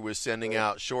sister was sending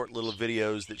out short little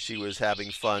videos that she was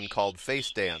having fun called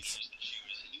Face Dance.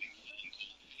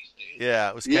 Yeah,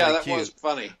 it was kind yeah, of that cute. was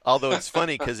funny. Although it's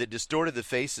funny because it distorted the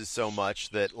faces so much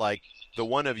that, like, the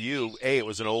one of you, A, it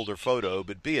was an older photo,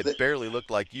 but B, it barely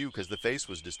looked like you because the face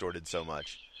was distorted so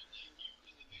much.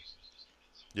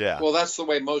 Yeah. Well, that's the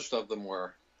way most of them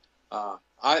were.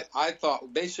 I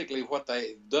thought basically what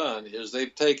they've done is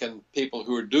they've taken people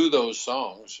who do those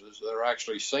songs, they're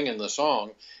actually singing the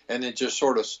song, and they just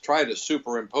sort of try to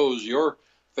superimpose your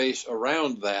face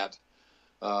around that,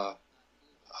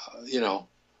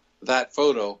 that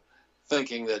photo,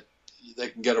 thinking that they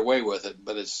can get away with it,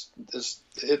 but it's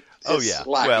Oh yeah.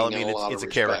 lacking Well, I in mean, a lot it's of a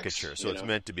respects, caricature, so it's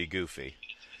meant to be goofy.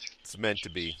 It's meant to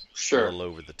be Sure. a little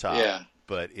over the top. Yeah.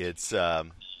 But it's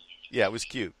it was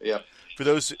cute. Yep. For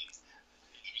those,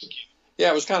 Yeah,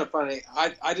 it was kind of funny.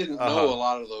 I didn't know Uh-huh. a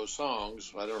lot of those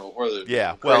songs. I don't know whether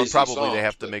yeah. they're Well, crazy probably songs, they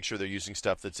have to but make sure they're using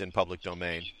stuff that's in public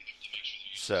domain.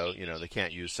 So they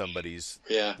can't use somebody's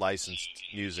yeah. licensed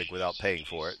music without paying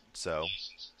for it. So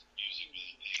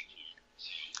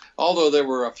Although there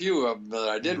were a few of them that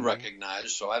I did Mhm.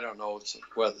 recognize, so I don't know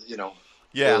whether yeah.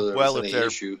 whether there Well, was if any they're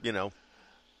issue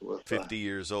with 50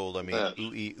 years old, I mean, Yeah.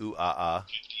 ooh ee ooh ah ah,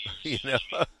 yeah.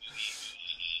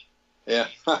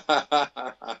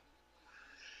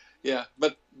 Yeah,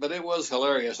 but it was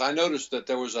hilarious. I noticed that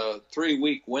there was a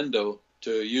 3-week window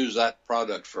to use that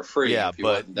product for free Yeah, if you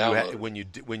but went and downloaded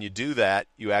it. when you do that,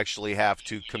 you actually have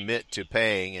to commit to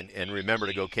paying and remember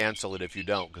to go cancel it if you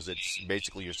don't, because it's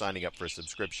basically you're signing up for a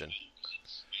subscription.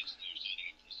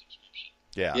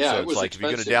 Yeah, Yeah, so it it's was like if you're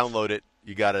going to expensive. download it,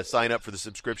 you got to sign up for the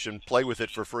subscription, play with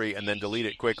it for free, and then delete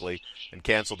it quickly and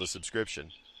cancel the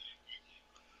subscription,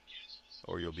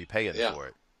 or you'll be paying Yeah. for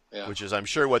it. Yeah. Which is, I'm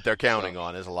sure, what they're counting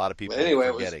on, is a lot of people But anyway,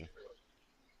 it was- forgetting.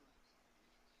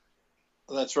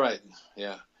 That's right.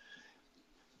 Yeah.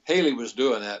 Haley was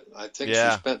doing that. I think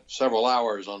Yeah. she spent several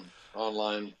hours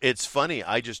online. It's funny.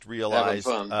 I just realized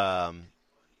fun.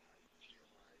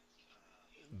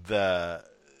 the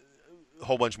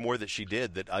whole bunch more that she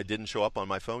did that I didn't show up on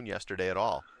my phone yesterday at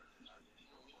all.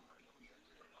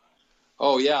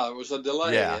 Oh yeah, there was a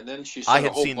delay, Yeah. and then she. I sent a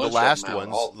had whole seen the bunch of last them out.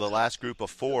 ones, the last group of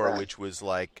 4, Right. which was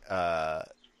like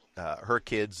her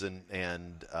kids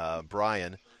and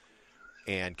Brian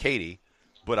and Katie,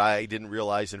 but I didn't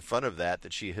realize in front of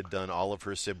that she had done all of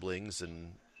her siblings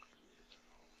and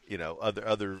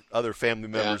other family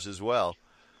members as well.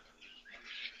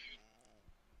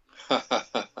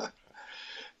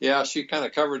 Yeah, she kind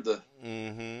of covered the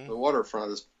Mm-hmm.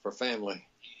 waterfront for family.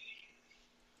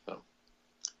 So.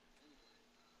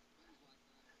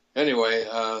 Anyway,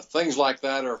 things like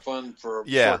that are fun for a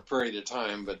short period of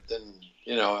time, but then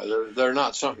they're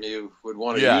not something you would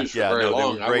want to use for very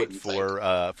long. They I were great wouldn't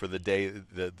think. for the day,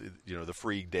 the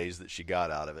free days that she got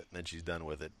out of it, and then she's done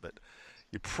with it. But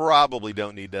you probably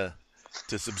don't need to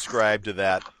subscribe to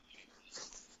that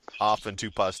often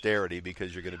to posterity,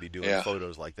 because you're going to be doing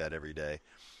photos like that every day.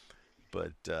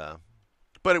 But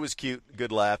it was cute,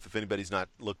 good laugh. If anybody's not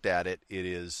looked at it, it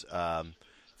is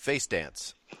Face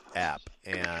Dance app,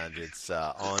 and it's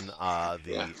on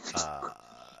the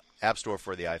App Store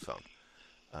for the iPhone.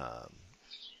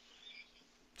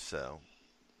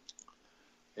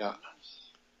 Yeah.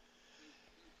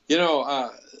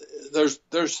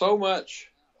 There's so much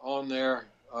on there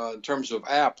in terms of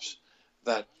apps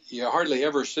that you hardly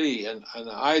ever see, and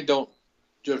I don't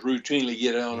just routinely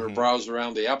get on or browse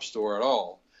around the App Store at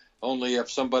all. Only if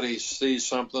somebody sees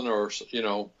something, or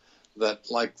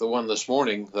that, like the one this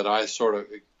morning that I sort of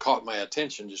caught my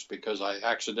attention just because I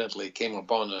accidentally came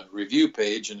upon a review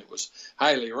page and it was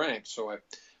highly ranked. So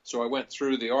I went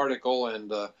through the article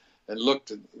and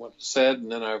looked at what it said,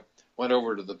 and then I went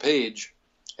over to the page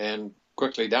and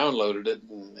quickly downloaded it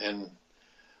and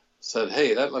said,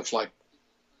 hey, that looks like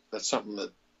that's something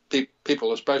that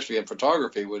people, especially in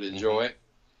photography, would enjoy.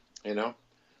 You know,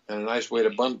 and a nice way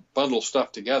to bundle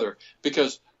stuff together.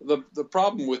 Because the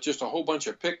problem with just a whole bunch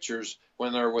of pictures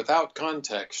when they're without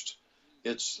context,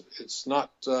 it's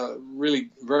not really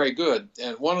very good.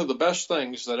 And one of the best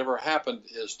things that ever happened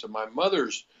is to my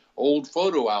mother's old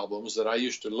photo albums that I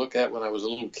used to look at when I was a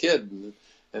little kid,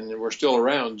 and they were still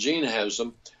around. Jean has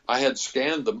them. I had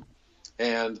scanned them,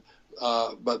 and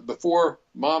but before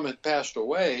Mom had passed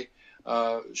away,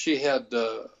 she had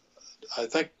I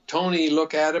think Tony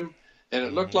look at him, and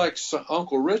it looked like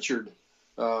Uncle Richard,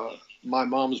 my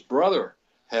mom's brother,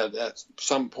 had at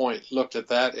some point looked at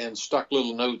that and stuck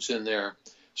little notes in there.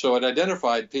 So it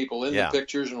identified people in the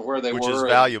pictures and where they which were. Which is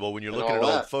valuable when you're and looking at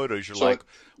old photos. You're like,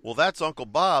 well, that's Uncle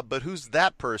Bob, but who's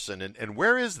that person? And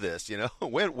where is this? You know,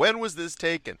 when was this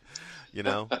taken? You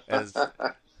know, as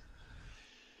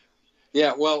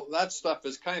yeah, well, that stuff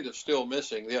is kind of still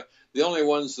missing. The only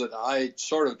ones that I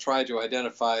sort of try to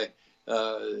identify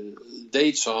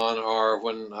dates on are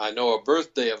when I know a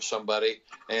birthday of somebody,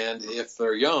 and if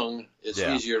they're young, it's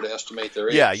easier to estimate their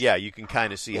age. Yeah, you can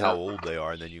kind of see how old they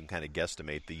are, and then you can kind of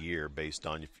guesstimate the year based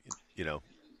on, you know.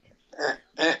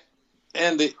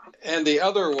 And the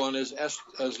other one is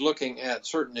looking at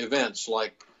certain events,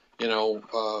 like, you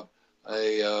know,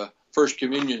 a First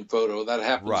Communion photo that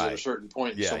happens at a certain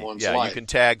point in someone's life. Yeah, you can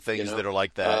tag things that are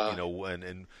like that, you know,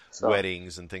 and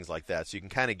weddings and things like that, so you can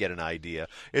kind of get an idea.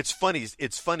 It's funny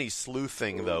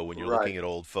sleuthing though when you're looking at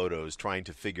old photos, trying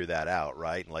to figure that out,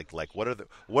 right? Like what are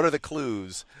the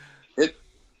clues? It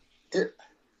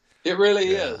really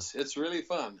is. It's really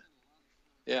fun.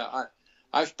 Yeah,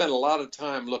 I've spent a lot of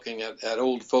time looking at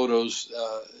old photos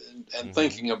and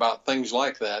thinking about things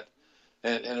like that.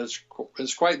 And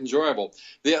it's quite enjoyable.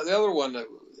 The other one that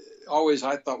always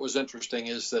I thought was interesting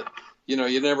is that, you know,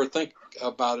 you never think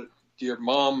about it, your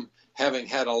mom having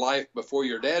had a life before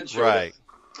your dad showed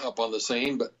up on the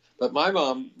scene, but my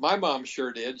mom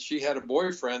sure did. She had a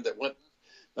boyfriend that went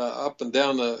up and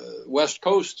down the West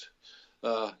Coast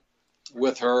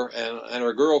with her and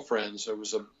her girlfriends. There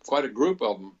was quite a group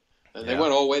of them, and they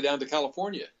went all the way down to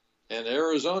California and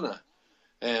Arizona,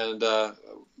 and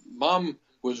Mom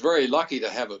was very lucky to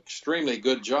have an extremely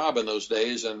good job in those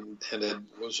days, and it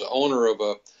was the owner of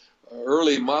a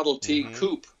early Model T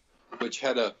coupe, which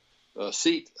had a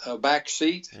back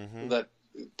seat that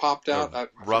popped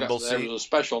out. Rumble seat. There was a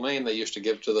special name they used to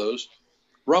give to those.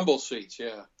 Rumble seats,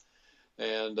 yeah.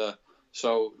 And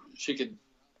so she could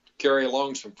carry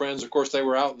along some friends. Of course, they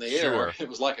were out in the air. It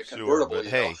was like a convertible. But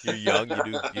hey, you're young.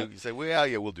 You say, well,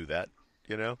 yeah, we'll do that.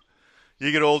 You know.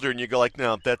 You get older and you go like,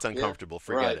 no, that's uncomfortable.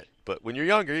 Forget it. But when you're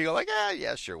younger, you go like,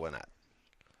 yeah, sure, why not?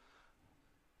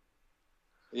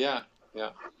 Yeah.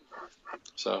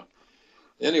 So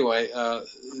anyway,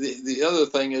 the other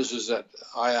thing is that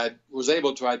I was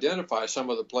able to identify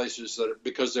some of the places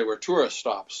because they were tourist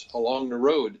stops along the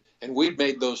road, and we'd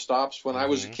made those stops when I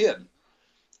was a kid.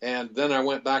 And then I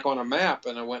went back on a map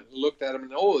and I went and looked at them,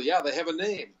 and they have a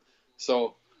name.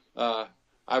 So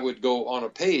I would go on a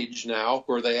page now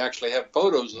where they actually have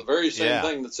photos of the very same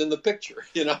thing that's in the picture,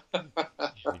 you know.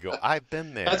 You go, I've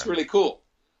been there. That's really cool.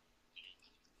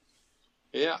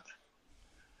 Yeah.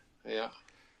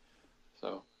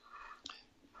 So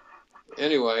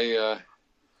anyway,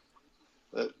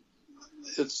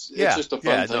 it's just a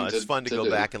fun thing. It's fun to go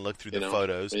do, back and look through the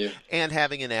photos, and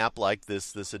having an app like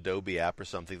this Adobe app or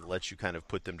something that lets you kind of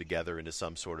put them together into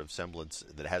some sort of semblance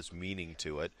that has meaning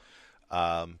to it.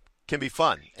 Can be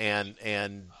fun and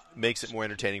makes it more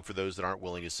entertaining for those that aren't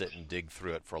willing to sit and dig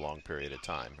through it for a long period of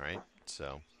time, right?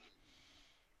 So,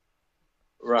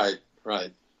 right,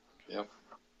 yep.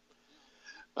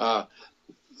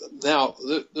 Now,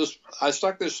 I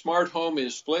stuck this smart home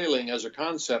is flailing as a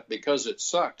concept because it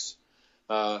sucks.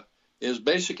 Is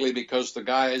basically because the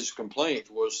guy's complaint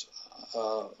was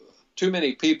too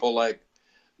many people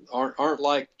aren't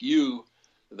like you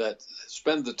that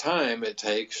spend the time it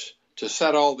takes to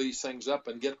set all these things up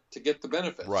and get the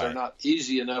benefits. Right. They're not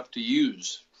easy enough to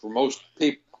use for most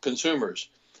consumers.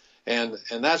 And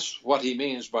that's what he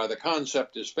means by the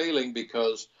concept is failing,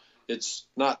 because it's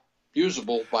not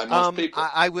usable by most people.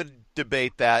 I would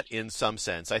debate that in some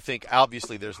sense. I think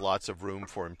obviously there's lots of room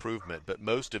for improvement, but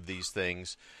most of these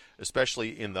things,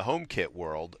 especially in the HomeKit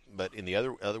world, but in the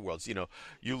other worlds, you know,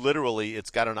 you literally,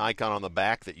 it's got an icon on the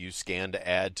back that you scan to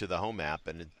add to the Home app,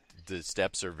 and the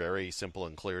steps are very simple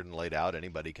and clear and laid out.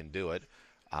 Anybody can do it.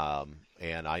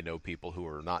 And I know people who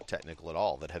are not technical at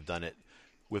all that have done it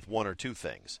with one or two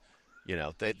things. You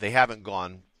know, they haven't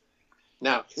gone.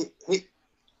 Now,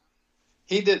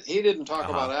 he didn't talk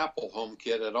about Apple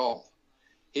HomeKit at all.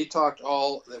 He talked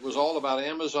it was all about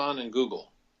Amazon and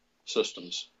Google.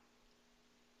 systems.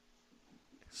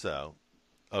 So,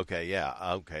 okay, yeah,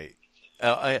 okay.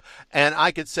 And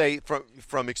I could say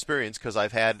from experience, because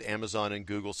I've had Amazon and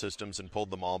Google systems and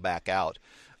pulled them all back out,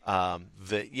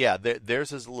 that yeah,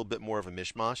 theirs is a little bit more of a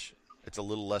mishmash. It's a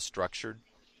little less structured.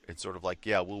 It's sort of like,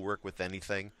 yeah, we'll work with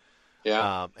anything,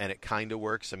 Yeah. and it kind of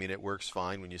works. I mean, it works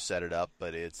fine when you set it up,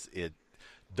 but it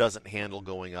doesn't handle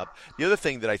going up. The other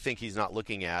thing that I think he's not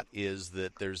looking at is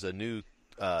that there's a new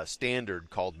standard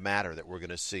called Matter that we're going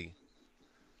to see.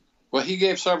 Well, he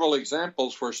gave several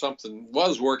examples where something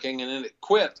was working and then it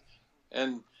quit,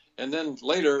 and then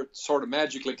later sort of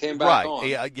magically came back on.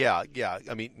 Right. Yeah.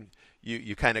 I mean,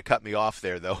 you kind of cut me off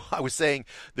there, though. I was saying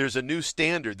there's a new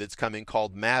standard that's coming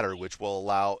called Matter, which will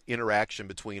allow interaction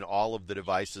between all of the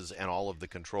devices and all of the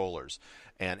controllers.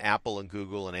 And Apple and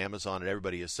Google and Amazon and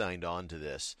everybody has signed on to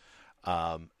this.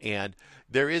 And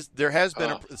there has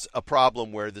been a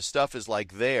problem where the stuff is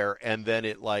like there, and then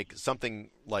it like something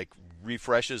like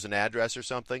refreshes an address or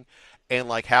something, and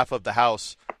like half of the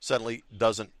house suddenly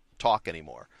doesn't talk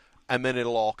anymore, and then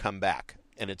it'll all come back,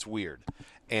 and it's weird.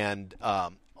 And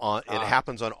it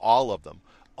happens on all of them.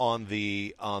 On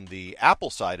the Apple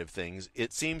side of things,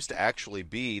 it seems to actually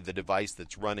be the device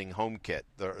that's running HomeKit,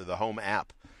 the Home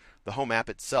app. The Home app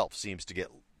itself seems to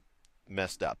get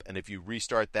messed up, and if you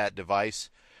restart that device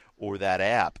or that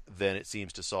app, then it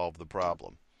seems to solve the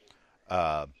problem.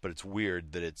 But it's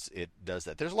weird that it does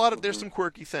that. There's some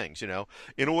quirky things,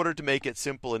 In order to make it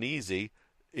simple and easy,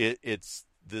 it's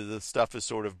the stuff is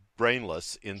sort of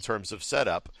brainless in terms of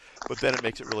setup, but then it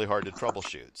makes it really hard to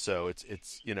troubleshoot. So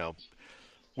it's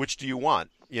which do you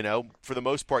want? For the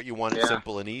most part, you want it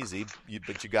simple and easy,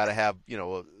 but you got to have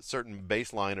a certain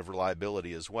baseline of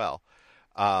reliability as well.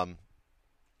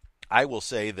 I will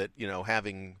say that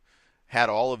having had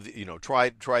all of the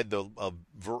tried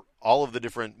all of the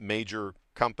different major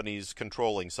companies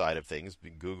controlling side of things,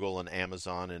 Google and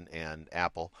Amazon and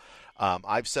Apple.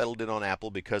 I've settled in on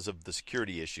Apple because of the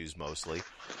security issues mostly,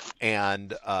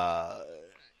 but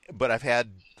I've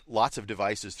had lots of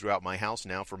devices throughout my house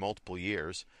now for multiple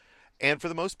years, and for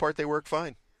the most part they work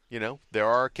fine. There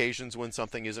are occasions when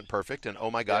something isn't perfect, and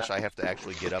oh my gosh, I have to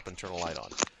actually get up and turn a light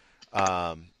on.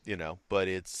 But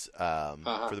it's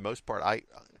for the most part,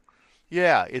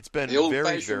 it's been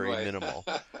very, very minimal.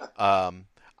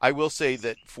 I will say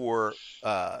that for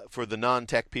the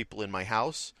non-tech people in my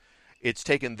house, it's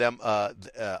taken them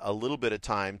a little bit of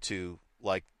time to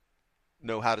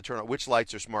know how to turn on which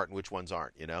lights are smart and which ones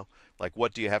aren't. Like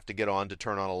what do you have to get on to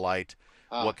turn on a light?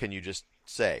 What can you just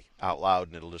say out loud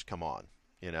and it'll just come on?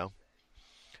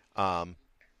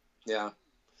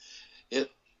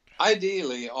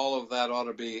 Ideally, all of that ought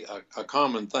to be a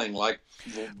common thing. Like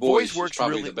voice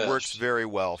works very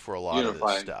well for a lot of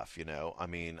this stuff. I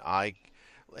mean, I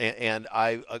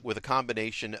with a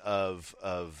combination of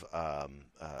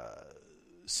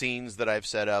scenes that I've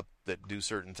set up that do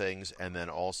certain things, and then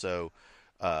also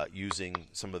using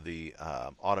some of the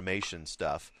automation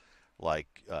stuff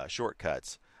like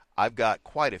shortcuts. I've got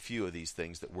quite a few of these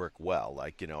things that work well.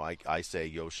 Like, I say,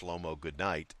 yo, Shlomo, good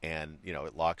night, and,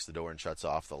 it locks the door and shuts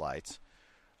off the lights.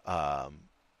 And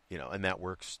that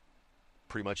works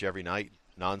pretty much every night,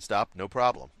 nonstop, no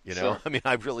problem. Sure. I mean,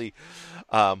 I really,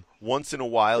 once in a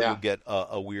while you'll get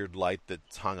a weird light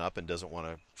that's hung up and doesn't want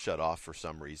to shut off for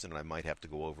some reason, and I might have to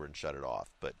go over and shut it off.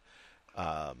 But,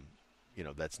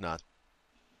 that's not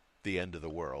the end of the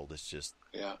world. It's just...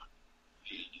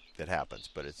 that happens,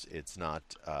 but it's not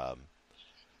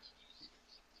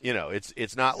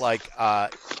it's not like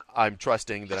I'm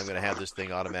trusting that I'm going to have this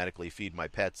thing automatically feed my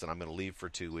pets and I'm going to leave for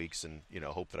 2 weeks and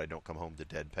hope that I don't come home to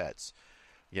dead pets,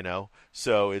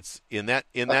 so it's in that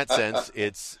sense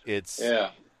it's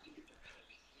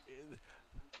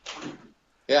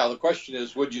the question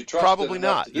is, would you trust probably it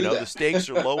not. that? The stakes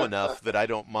are low enough that I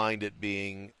don't mind it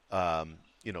being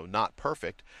not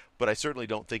perfect, but I certainly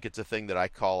don't think it's a thing that I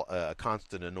call a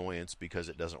constant annoyance because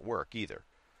it doesn't work either.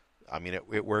 I mean,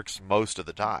 it works most of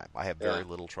the time. I have very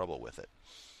little trouble with it.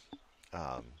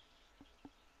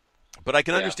 But I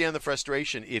can understand the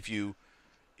frustration if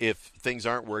things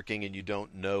aren't working and you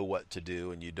don't know what to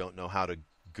do and you don't know how to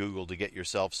Google to get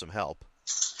yourself some help.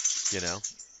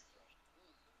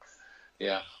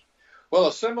 Yeah. Well,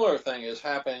 a similar thing is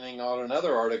happening on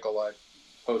another article I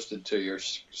posted to your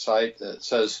site that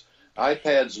says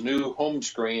iPad's new home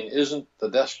screen isn't the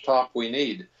desktop we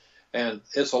need. And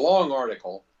it's a long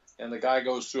article, and the guy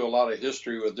goes through a lot of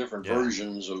history with different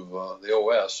versions of the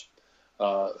OS.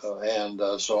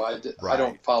 So I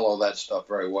don't follow that stuff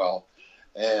very well.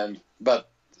 But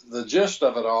the gist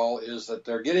of it all is that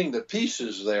they're getting the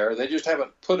pieces there. They just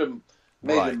haven't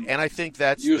made them and I think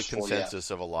that's the consensus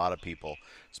of a lot of people.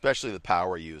 especially the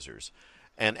power users.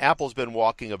 And Apple's been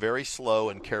walking a very slow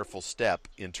and careful step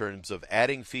in terms of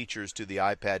adding features to the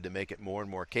iPad to make it more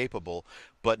and more capable,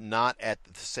 but not at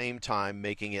the same time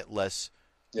making it less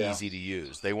Yeah. easy to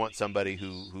use. They want somebody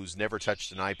who's never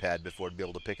touched an iPad before to be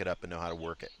able to pick it up and know how to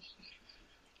work it.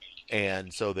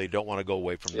 And so they don't want to go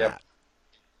away from Yep. that.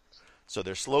 So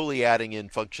they're slowly adding in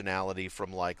functionality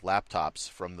from like laptops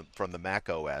from the Mac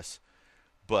OS,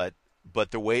 but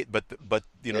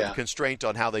you know Yeah. the constraint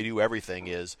on how they do everything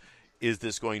is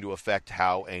this going to affect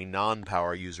how a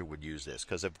non-power user would use this?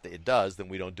 Because if it does, then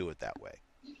we don't do it that way.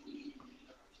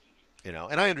 You know,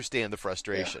 and I understand the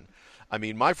frustration. Yeah. I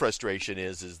mean, my frustration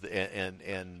is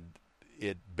and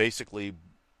it basically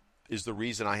is the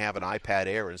reason I have an iPad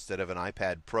Air instead of an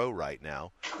iPad Pro right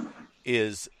now.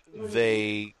 Is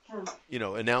they, you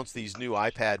know, announced these new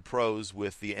iPad Pros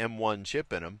with the M1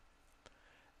 chip in them,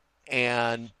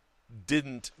 and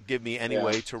didn't give me any Yeah.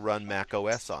 way to run Mac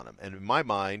OS on them. And in my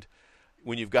mind,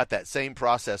 when you've got that same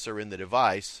processor in the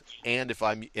device, and if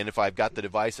I've got the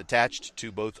device attached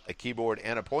to both a keyboard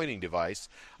and a pointing device,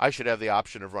 I should have the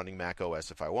option of running Mac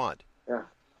OS if I want. Yeah.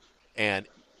 And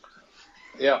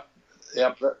Yeah.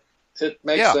 Yeah. But it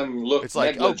makes yeah, them look it's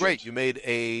like, negligent. oh great, you made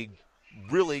a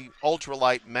really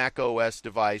ultralight Mac OS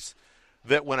device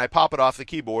that when I pop it off the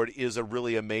keyboard is a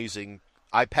really amazing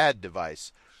iPad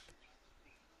device.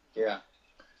 Yeah.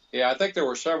 Yeah. I think there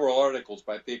were several articles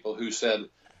by people who said,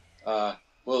 well,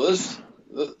 this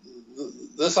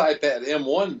iPad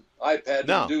M1 iPad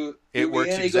No, didn't do it me works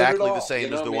any good exactly at the all. same You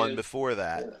know, as I the mean, one before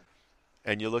that. yeah.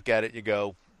 And you look at it and you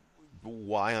go,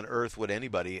 why on earth would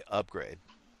anybody upgrade?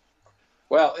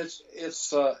 Well,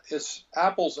 it's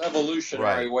Apple's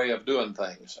evolutionary Right. way of doing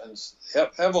things, and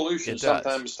evolution It does.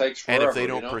 sometimes takes And forever. if they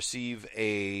don't you know? perceive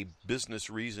a business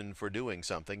reason for doing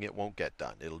something, it won't get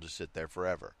done. It'll just sit there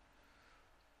forever.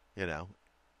 You know?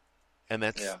 And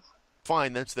that's Yeah.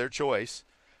 fine, that's their choice.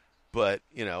 But,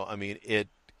 you know, I mean, it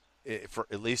for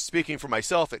at least speaking for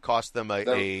myself, it cost them an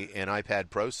iPad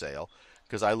Pro sale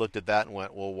because I looked at that and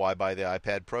went, well, why buy the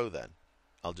iPad Pro then?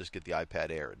 I'll just get the iPad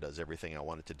Air. It does everything I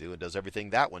want it to do. It does everything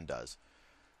that one does.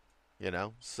 You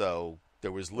know? So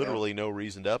there was literally no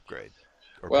reason to upgrade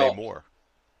or pay Well, more.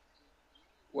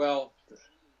 well,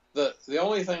 the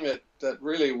only thing that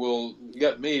really will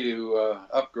get me to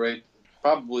upgrade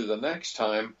probably the next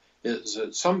time is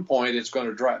at some point it's going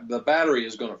to drive, the battery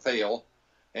is going to fail,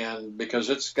 and because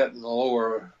it's getting a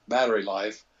lower battery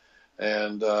life,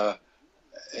 and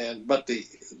but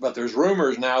there's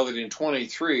rumors now that in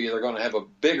 23 they're going to have a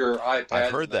bigger iPad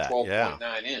I've heard than that, the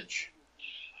 12.9 inch.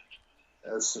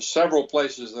 There's several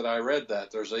places that I read that.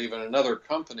 There's even another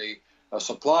company, a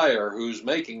supplier, who's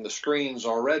making the screens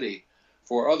already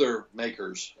for other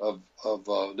makers of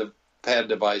pad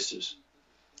devices.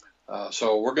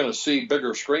 So we're going to see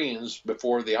bigger screens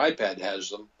before the iPad has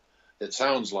them. It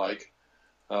sounds like,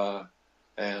 and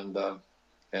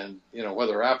you know,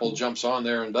 whether Apple jumps on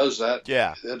there and does that,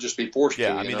 Yeah. they'll just be forced to.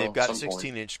 Yeah, I mean, they've got at some point.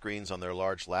 16-inch screens on their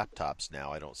large laptops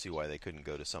now. I don't see why they couldn't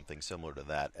go to something similar to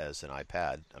that as an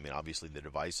iPad. I mean, obviously the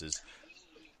device is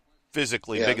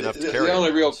physically big enough to carry. The only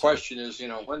around, real so. question is, you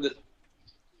know,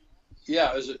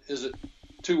 is it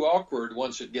too awkward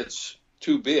once it gets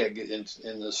too big in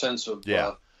the sense of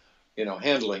you know,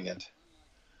 handling it.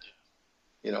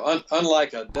 You know,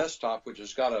 unlike a desktop, which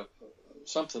has got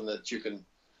something that you can,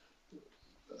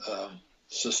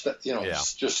 just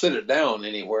sit it down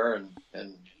anywhere,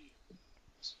 and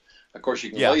of course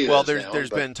you can lay well, this down, there's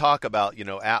but been talk about, you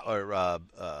know,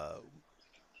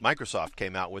 Microsoft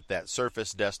came out with that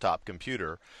Surface desktop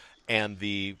computer, and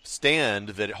the stand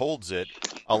that holds it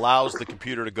allows the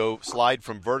computer to go slide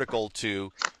from vertical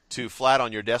to flat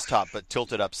on your desktop, but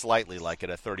tilt it up slightly, like at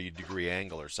a 30-degree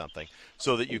angle or something,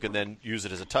 so that you can then use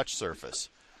it as a touch surface.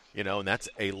 You know, and that's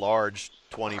a large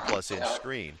 20-plus inch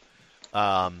screen.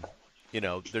 You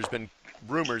know, there's been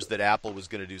rumors that Apple was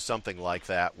going to do something like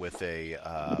that with a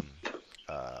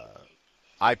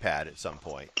iPad at some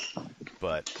point,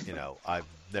 but you know, I've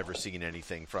never seen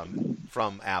anything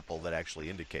from Apple that actually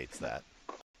indicates that.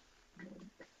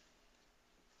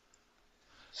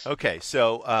 Okay,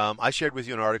 so I shared with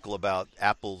you an article about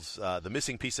Apple's the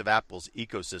missing piece of Apple's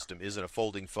ecosystem isn't a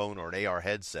folding phone or an AR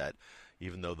headset,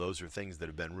 even though those are things that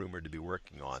have been rumored to be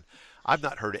working on. I've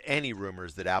not heard any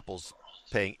rumors that Apple's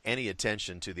paying any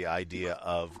attention to the idea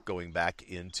of going back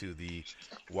into the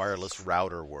wireless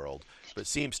router world, but it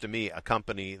seems to me a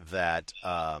company that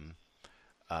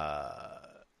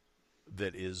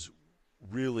that is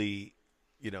really,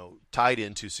 you know, tied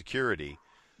into security,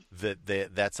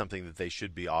 that's something that they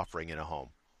should be offering in a home.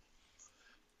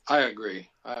 I agree.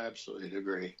 I absolutely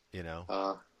agree. You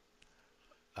know,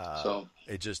 So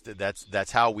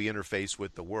That's how we interface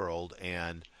with the world.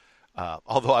 And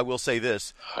although I will say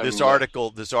this, I'm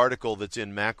article that's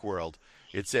in Macworld,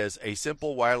 it says a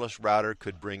simple wireless router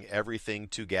could bring everything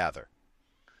together.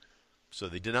 So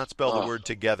they did not spell the word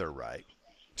together right.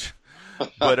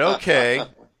 But okay,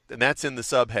 and that's in the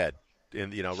subhead,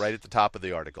 right at the top of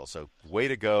the article. So way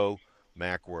to go,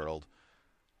 Macworld.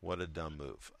 What a dumb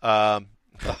move. I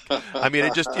mean,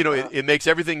 it just it makes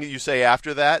everything that you say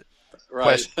after that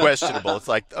right. questionable. It's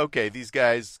like, okay, these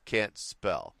guys can't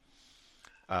spell.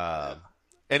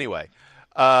 Anyway,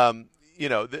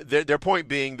 their point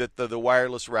being that the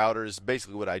wireless router is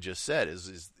basically what I just said.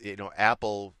 Is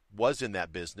Apple was in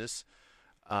that business.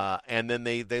 And then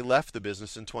they left the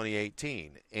business in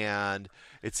 2018, and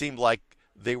it seemed like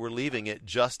they were leaving it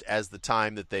just as the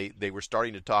time that they were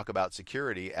starting to talk about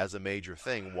security as a major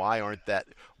thing. Why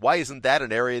isn't that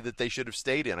an area that they should have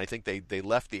stayed in? I think they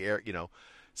left the air.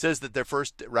 Says that their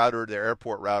first router, their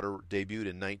airport router, debuted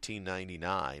in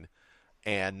 1999,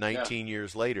 and 19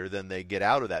 years later, then they get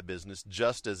out of that business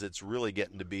just as it's really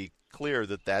getting to be clear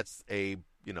that that's a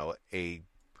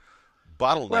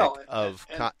bottleneck of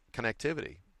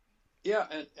connectivity. Yeah,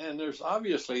 and there's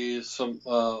obviously some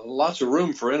lots of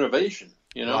room for innovation,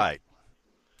 Right.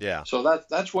 Yeah. So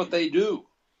that's what they do.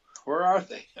 Where are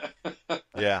they?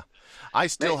 Yeah. I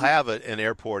still have an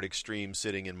Airport Extreme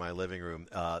sitting in my living room.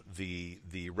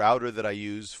 The router that I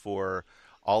use for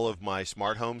all of my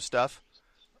smart home stuff,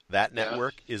 that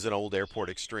network is an old Airport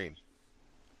Extreme.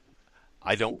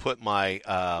 I don't put my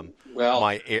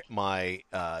my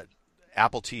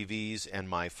Apple TVs and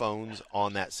my phones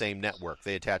on that same network.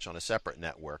 They attach on a separate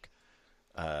network,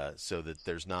 so that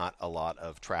there's not a lot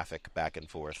of traffic back and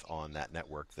forth on that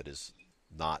network that is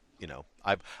not,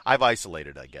 I've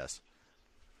isolated, I guess.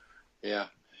 Yeah.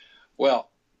 Well,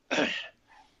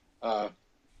 I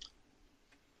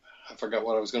forgot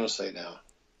what I was going to say now.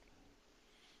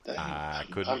 I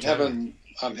couldn't.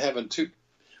 I'm having two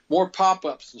more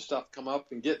pop-ups and stuff come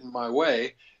up and get in my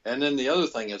way. And then the other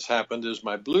thing that's happened is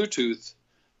my Bluetooth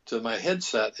to my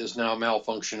headset is now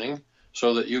malfunctioning,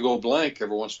 so that you go blank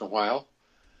every once in a while.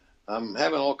 I'm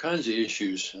having all kinds of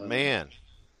issues. Man.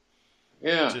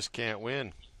 Yeah. Just can't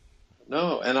win.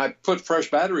 No, and I put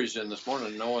fresh batteries in this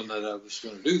morning knowing that I was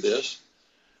going to do this.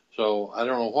 So I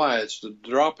don't know why it's the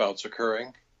dropouts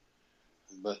occurring.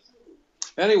 But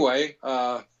anyway,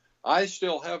 I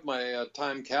still have my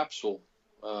time capsule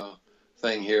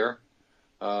thing here.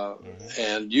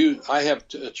 And I have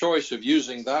a choice of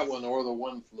using that one or the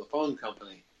one from the phone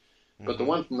company. But the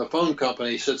one from the phone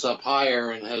company sits up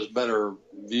higher and has better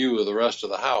view of the rest of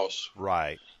the house.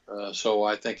 Right. So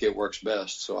I think it works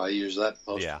best. So I use that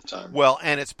most of the time. Well,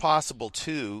 and it's possible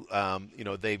too.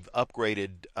 They've upgraded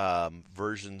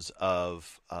versions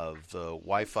of the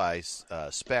Wi-Fi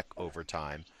spec over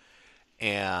time,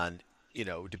 and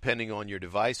depending on your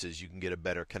devices, you can get a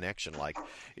better connection. Like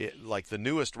the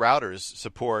newest routers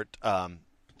support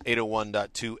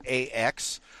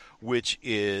 801.2ax, which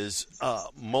is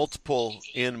multiple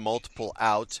in, multiple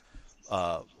out.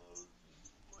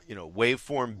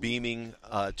 Waveform beaming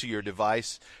to your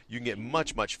device. You can get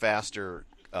much, much faster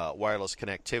wireless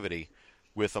connectivity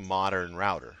with a modern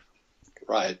router.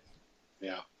 Right.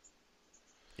 Yeah.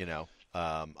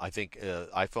 I think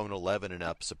iPhone 11 and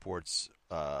up supports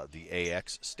the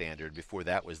AX standard. Before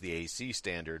that was the AC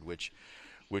standard, which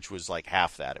was like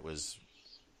half that. It was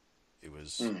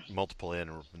multiple in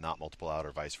or not multiple out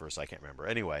or vice versa. I can't remember.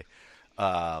 Anyway,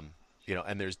 and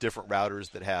there's different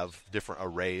routers that have different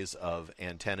arrays of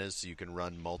antennas, so you can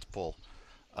run multiple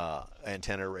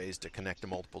antenna arrays to connect to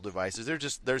multiple devices.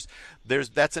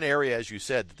 That's an area, as you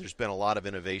said, that there's been a lot of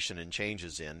innovation and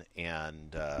changes in,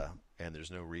 and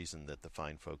there's no reason that the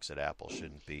fine folks at Apple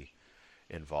shouldn't be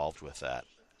involved with that.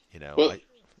 Well,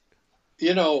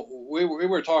 we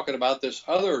were talking about this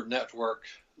other network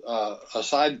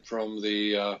aside from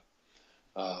the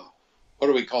what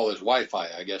do we call this? Wi-Fi,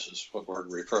 I guess is what we're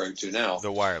referring to now.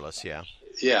 The wireless, yeah.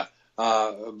 Yeah,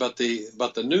 but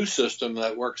the new system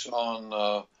that works on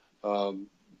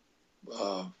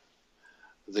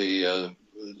the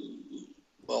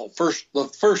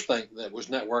first thing that was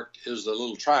networked is the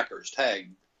little trackers,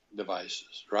 tag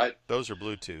devices, right? Those are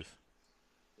Bluetooth.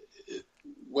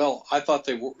 Well, I thought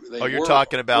they were. You're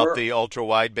talking about the ultra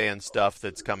wideband stuff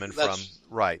that's coming from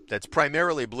right. That's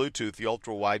primarily Bluetooth. The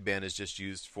ultra wideband is just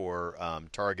used for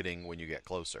targeting when you get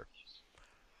closer.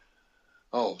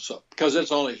 Oh, so because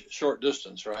it's only short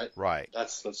distance, right? Right.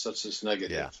 That's just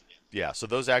negative. Yeah. So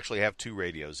those actually have two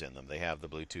radios in them. They have the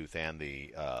Bluetooth and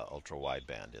the ultra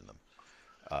wideband in them.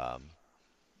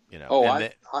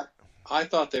 I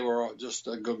thought they were just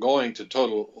going to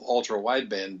total ultra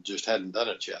wideband, just hadn't done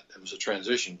it yet. It was a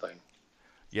transition thing.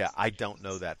 Yeah, I don't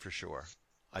know that for sure.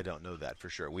 I don't know that for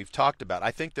sure. We've talked about.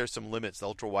 I think there's some limits. The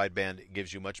ultra wideband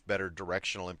gives you much better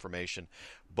directional information,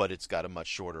 but it's got a much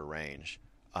shorter range.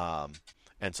 Um,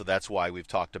 and so that's why we've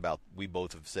talked about. We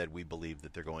both have said we believe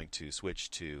that they're going to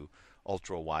switch to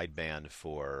ultra wideband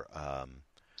for uh,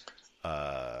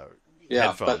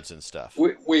 Yeah, but headphones and stuff.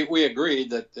 we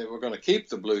agreed that they were going to keep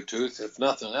the Bluetooth, if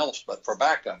nothing else, but for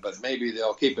backup. But maybe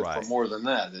they'll keep it for Right. more than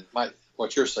that. It might.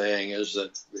 What you're saying is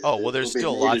that Oh well, it there's will be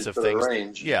still lots needed of for the things.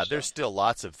 range and Yeah, there's stuff. still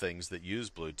lots of things that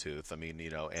use Bluetooth. I mean,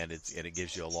 and it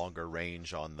gives you a longer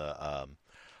range on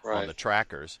Right. the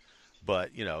trackers.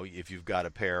 But if you've got a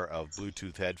pair of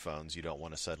Bluetooth headphones, you don't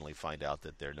want to suddenly find out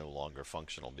that they're no longer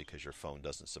functional because your phone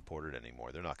doesn't support it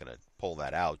anymore. They're not going to pull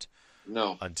that out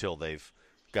No. until they've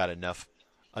got enough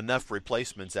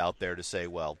replacements out there to say,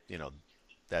 well,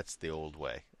 that's the old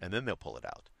way, and then they'll pull it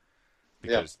out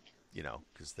Yeah. because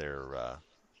because they're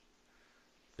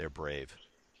brave.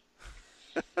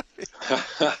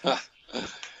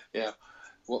 Yeah.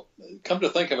 Well, come to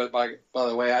think of it, by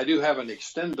the way, I do have an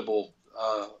extendable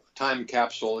time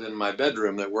capsule in my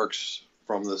bedroom that works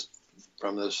from this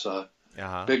Uh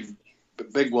huh. big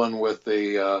big one with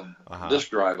the Uh huh. disk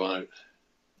drive on it.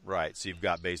 Right. So you've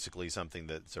got basically something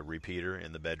that's a repeater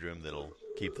in the bedroom that'll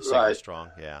keep the signal Right.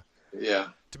 strong. Yeah. Yeah.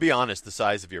 To be honest, the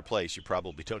size of your place, you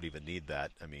probably don't even need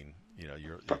that. I mean,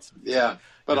 Yeah.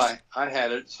 But you're I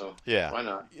had it, so yeah, why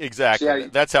not? See, exactly.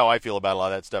 That's how I feel about a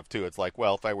lot of that stuff too. It's like,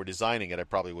 well, if I were designing it, I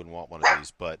probably wouldn't want one of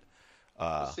these, but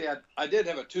uh, I did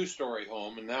have a two-story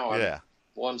home, and now I'm yeah,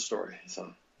 one story.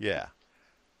 So yeah,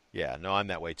 yeah. No, I'm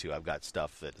that way too. I've got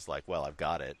stuff that is like, well, I've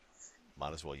got it,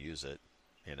 might as well use it.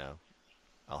 You know,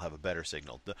 I'll have a better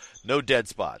signal. No dead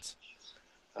spots.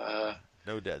 uh,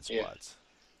 No dead yeah, spots.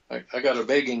 I got a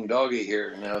begging doggy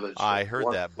here now that I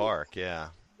heard that bark. Yeah.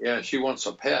 yeah, she wants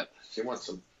a pet. She wants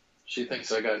some. She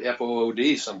thinks I got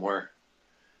FOOD somewhere,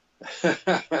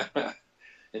 and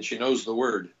she knows the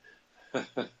word. So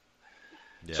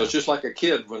Yeah. it's just like a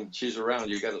kid when she's around.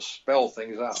 You got to spell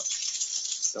things out.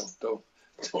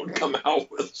 Don't come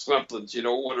out with something you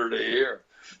don't want her to hear.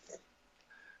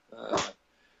 Uh,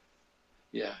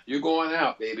 yeah, you going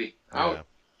out, baby. Out. Yeah.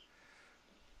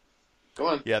 Go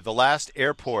on. Yeah, the last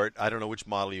airport, I don't know which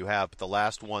model you have, but the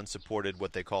last one supported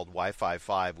what they called Wi-Fi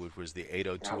 5, which was the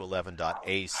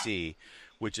 802.11.AC,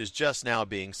 which is just now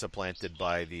being supplanted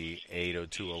by the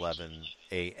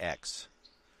 802.11ax.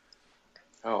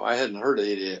 Oh, I hadn't heard of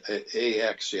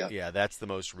AX yet. Yeah, that's the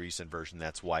most recent version.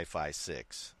 That's Wi-Fi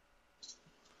 6.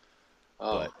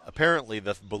 Oh, But apparently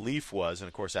the belief was, and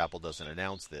of course Apple doesn't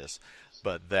announce this,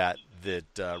 but that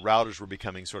routers were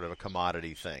becoming sort of a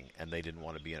commodity thing, and they didn't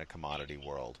want to be in a commodity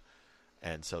world,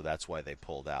 and so that's why they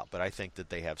pulled out. But I think that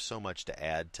they have so much to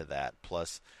add to that.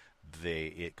 Plus,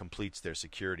 it completes their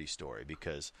security story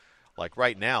because, like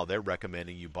right now, they're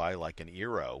recommending you buy like an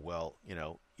Eero. Well,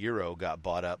 Eero got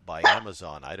bought up by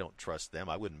Amazon. I don't trust them.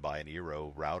 I wouldn't buy an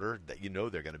Eero router that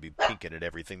they're going to be pinking at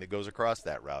everything that goes across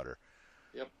that router.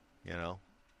 yep. You know.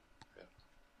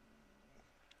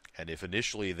 And if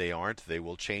initially they aren't, they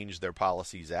will change their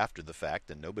policies after the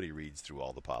fact, and nobody reads through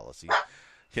all the policies.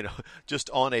 Just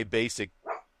on a basic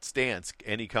stance,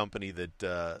 any company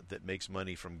that makes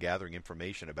money from gathering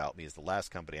information about me is the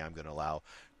last company I'm going to allow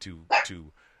to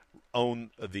own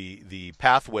the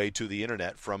pathway to the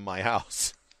internet from my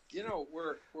house.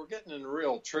 We're getting in a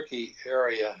real tricky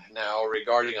area now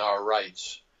regarding our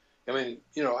rights. I mean,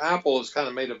 Apple has kind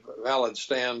of made a valid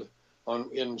stand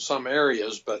in some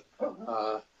areas, but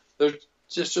there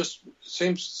just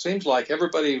seems like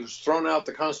everybody's thrown out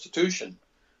the Constitution,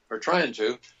 or trying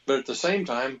to, but at the same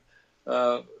time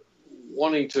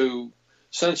wanting to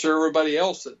censor everybody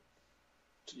else that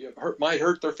might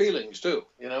hurt their feelings too.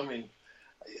 I mean,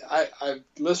 I've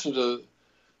listened to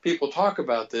people talk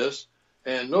about this,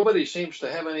 and nobody seems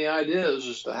to have any ideas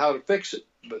as to how to fix it.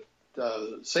 But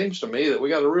it seems to me that we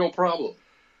got a real problem.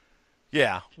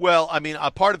 Yeah. Well, I mean,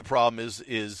 a part of the problem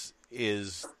is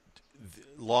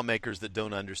lawmakers that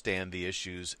don't understand the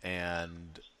issues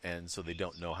and so they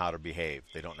don't know how to behave.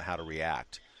 They don't know how to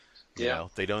react.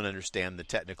 They don't understand the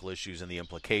technical issues and the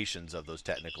implications of those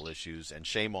technical issues, and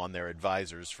shame on their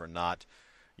advisors for not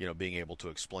being able to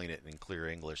explain it in clear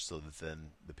English so that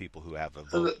then the people who have a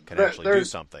vote can actually do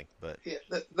something. But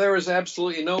there is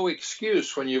absolutely no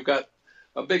excuse when you've got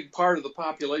a big part of the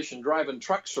population driving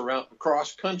trucks around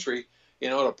across country,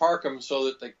 to park them so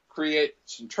that they create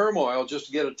some turmoil just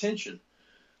to get attention.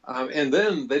 And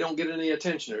then they don't get any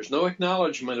attention. There's no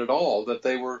acknowledgement at all that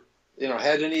they were,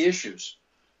 had any issues.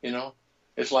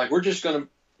 It's like, we're just going to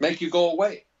make you go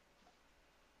away.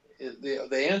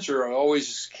 the answer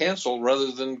always cancel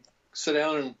rather than sit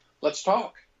down and let's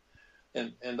talk.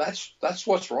 And that's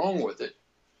what's wrong with it.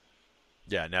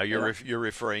 Yeah. Now you're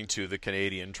referring to the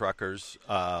Canadian truckers.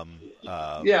 I'm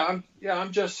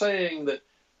just saying that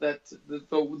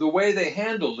the way they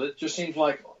handled it just seems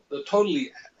like the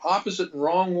totally opposite and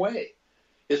wrong way.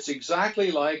 It's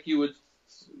exactly like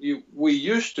we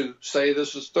used to say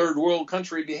this is third world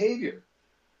country behavior.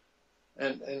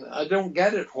 And I don't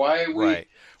get it why we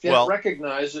can't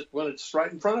recognize it when it's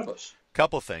right in front of us.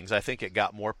 Couple things. I think it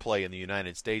got more play in the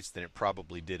United States than it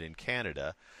probably did in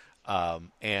Canada.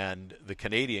 And the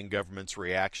Canadian government's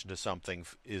reaction to something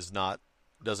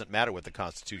doesn't matter what the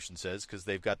Constitution says because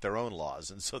they've got their own laws.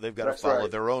 And so they've got to follow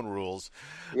their own rules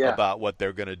about what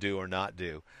they're going to do or not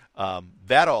do.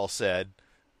 That all said,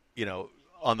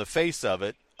 on the face of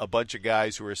it, a bunch of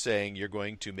guys who are saying you're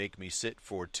going to make me sit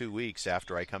for 2 weeks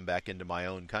after I come back into my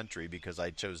own country because I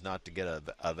chose not to get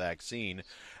a vaccine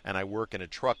and I work in a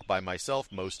truck by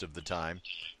myself most of the time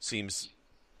seems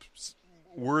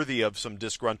worthy of some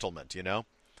disgruntlement,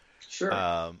 Sure.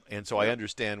 And so I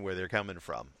understand where they're coming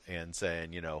from and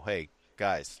saying, hey,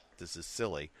 guys, this is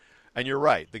silly. And you're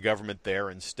right. The government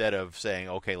there, instead of saying,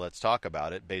 okay, let's talk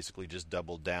about it, basically just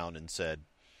doubled down and said,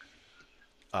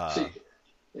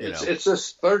 it's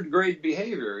this third grade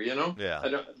behavior, Yeah.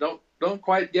 I don't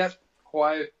quite get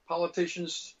why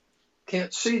politicians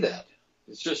can't see that.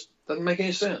 It just doesn't make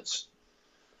any sense.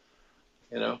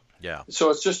 Yeah.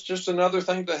 So it's just another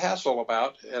thing to hassle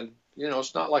about, and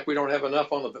it's not like we don't have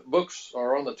enough on the books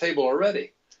or on the table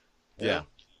already. Yeah.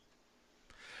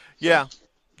 Yeah.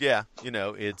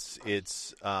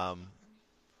 It's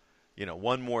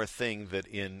one more thing that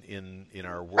in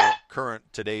our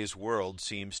today's world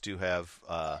seems to have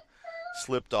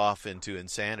slipped off into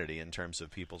insanity in terms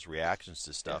of people's reactions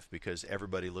to stuff because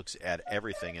everybody looks at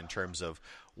everything in terms of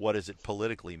what does it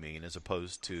politically mean as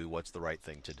opposed to what's the right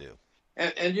thing to do.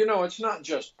 And it's not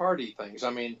just party things.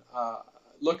 I mean,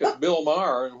 look at Bill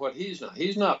Maher and what he's not.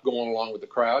 He's not going along with the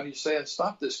crowd. He's saying,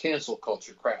 stop this cancel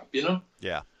culture crap,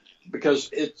 Yeah. Because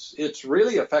it's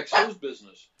really affects his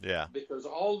business. Yeah. Because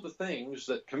all the things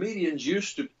that comedians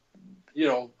used to,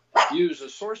 use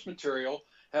as source material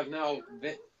have now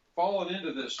fallen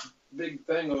into this big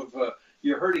thing of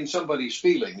you're hurting somebody's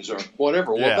feelings or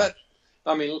whatever. Yeah.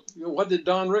 Well, what did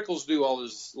Don Rickles do all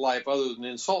his life other than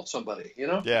insult somebody?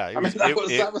 Yeah,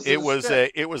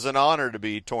 it was an honor to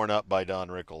be torn up by Don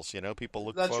Rickles. People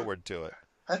look forward to it.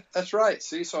 That's right.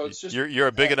 See, so it's just you're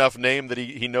a big enough name that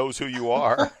he knows who you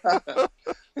are.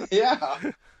 Yeah.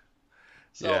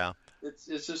 So yeah.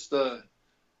 It's just it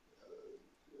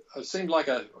seemed like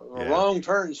a wrong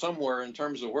turn somewhere in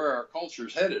terms of where our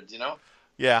culture's headed.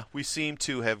 Yeah, we seem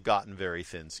to have gotten very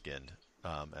thin-skinned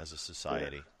as a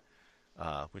society. Yeah.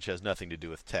 Which has nothing to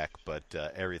do with tech, but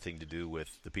everything to do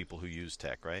with the people who use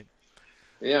tech, right?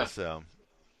 Yeah. So,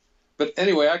 but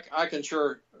anyway, I can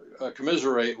sure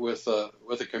commiserate with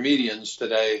the comedians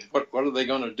today. What are they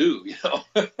going to do?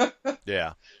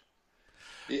 Yeah.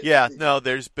 Yeah. No,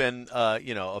 there's been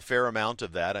a fair amount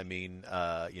of that. I mean,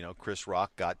 Chris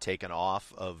Rock got taken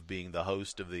off of being the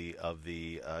host of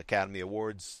the Academy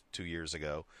Awards 2 years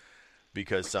ago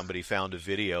because somebody found a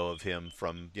video of him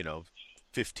from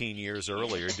 15 years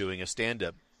earlier doing a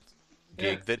stand-up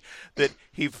gig that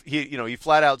he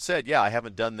flat out said, I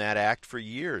haven't done that act for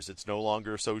years. It's no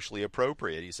longer socially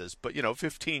appropriate. He says, but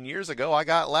 15 years ago I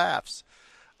got laughs.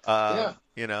 And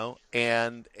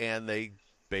they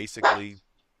basically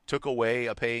took away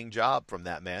a paying job from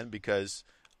that man because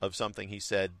of something he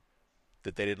said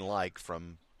that they didn't like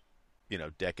from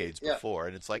decades before.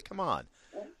 And it's like, come on.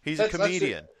 He's a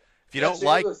comedian. If you don't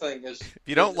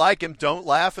like him, don't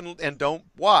laugh and don't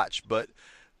watch. But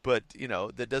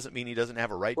that doesn't mean he doesn't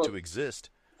have a right to exist.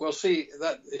 Well, see,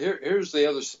 here's the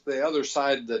other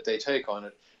side that they take on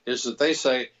it is that they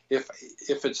say if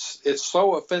it's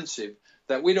so offensive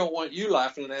that we don't want you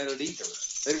laughing at it either.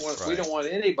 We don't want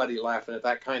anybody laughing at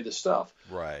that kind of stuff.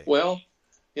 Right. Well,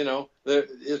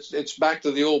 it's back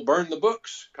to the old burn the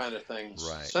books kind of thing.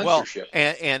 Right. Censorship.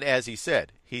 Well, and as he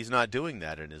said, he's not doing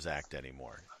that in his act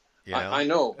anymore. I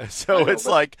know. So it's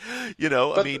like, but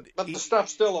the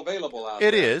stuff's still available out there.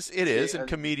 It is, and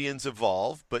comedians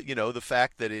evolve. But the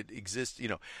fact that it exists,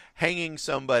 hanging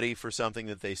somebody for something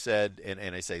that they said,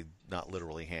 and I say not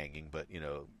literally hanging, but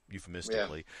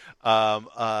euphemistically,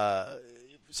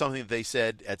 something that they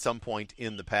said at some point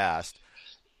in the past.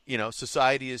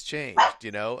 Society has changed.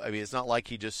 I mean, it's not like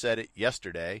he just said it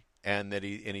yesterday. and that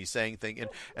he's saying things,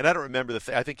 and I don't remember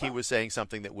I think he was saying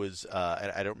something that was,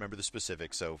 and I don't remember the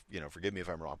specifics, so forgive me if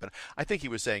I'm wrong, but I think he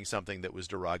was saying something that was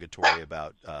derogatory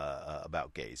about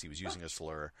gays. He was using a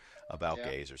slur about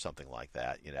gays or something like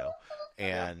that,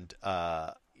 and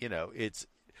it's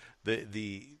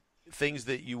the things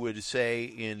that you would say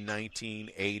in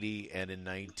 1980 and in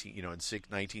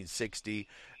 1960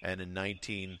 and in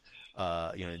in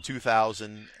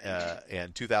 2000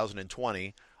 and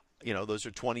 2020, those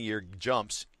are 20-year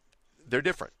jumps. They're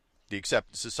different.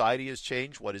 Society has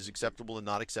changed. What is acceptable and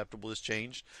not acceptable has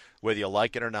changed. Whether you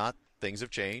like it or not, things have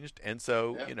changed. And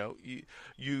so,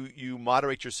 you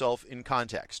moderate yourself in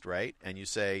context, right? And you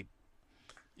say,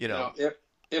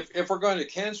 if we're going to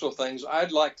cancel things,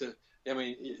 I'd like to. I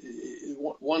mean,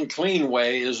 one clean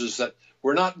way is that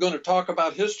we're not going to talk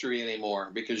about history anymore,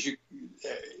 because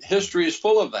history is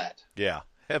full of that. Yeah,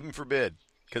 heaven forbid,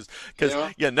 because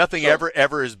nothing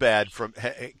ever is bad from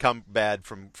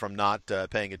not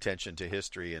paying attention to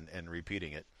history and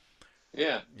repeating it.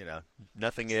 Yeah,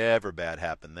 nothing ever bad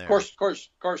happened there. Of course,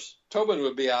 Tobin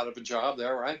would be out of a job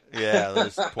there, right? Yeah,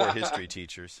 those poor history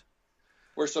teachers.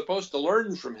 We're supposed to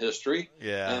learn from history,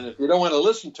 yeah, and if you don't want to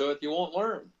listen to it, you won't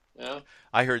learn. Yeah.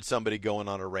 I heard somebody going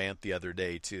on a rant the other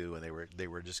day too, and they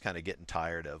were just kind of getting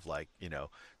tired of, like,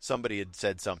 somebody had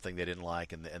said something they didn't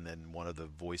like, and then one of the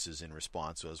voices in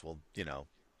response was, well,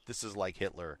 this is like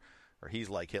Hitler, or he's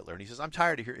like Hitler, and he says, I'm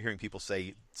tired of hearing people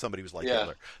say somebody was like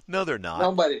Hitler. No, they're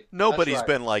not. Nobody's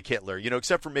been like Hitler,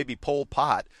 except for maybe Pol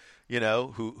Pot,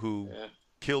 who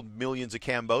killed millions of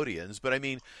Cambodians. But I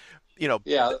mean,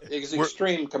 it's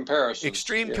extreme comparisons.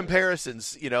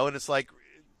 Comparisons, and it's like,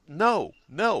 No,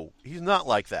 he's not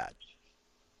like that.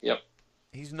 Yep.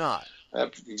 He's not.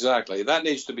 Exactly. That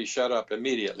needs to be shut up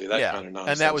immediately, that kind of nonsense.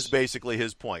 And that was basically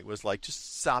his point, was like,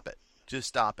 just stop it. Just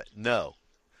stop it. No.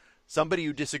 Somebody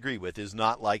you disagree with is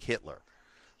not like Hitler.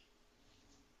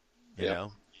 You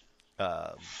know?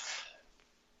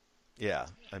 Yeah.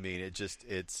 I mean,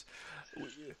 it's,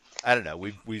 I don't know.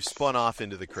 We've spun off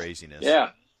into the craziness.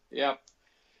 Yeah. Yeah.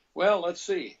 Well, let's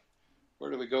see.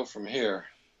 Where do we go from here?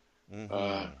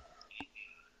 Mm-hmm.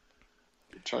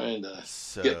 Trying to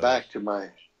get back to my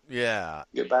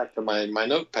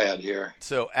notepad here.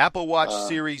 So Apple Watch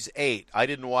Series 8. I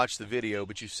didn't watch the video,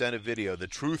 but you sent a video. The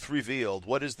truth revealed.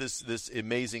 What is this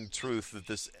amazing truth that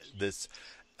this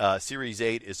Series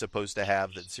 8 is supposed to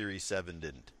have that Series 7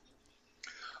 didn't?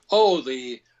 Oh,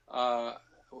 the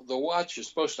watch is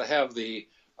supposed to have the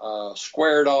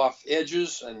squared off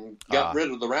edges and got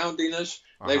rid of the roundiness.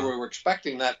 They were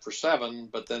expecting that for 7,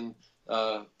 but then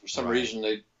for some reason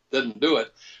they didn't do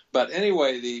it. But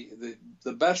anyway, the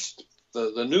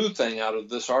new thing out of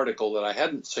this article that I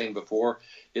hadn't seen before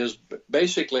is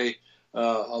basically a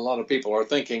lot of people are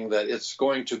thinking that it's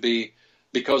going to be,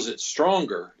 because it's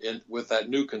stronger with that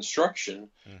new construction,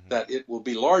 that it will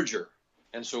be larger.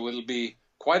 And so it'll be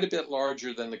quite a bit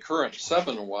larger than the current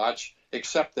 7 watch,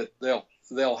 except that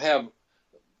they'll have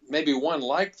maybe one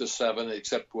like the 7,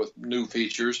 except with new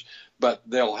features, but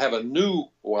they'll have a new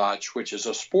watch, which is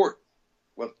a sport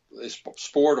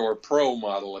or pro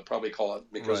model, I'd probably call it,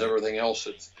 because everything else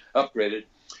is upgraded.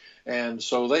 And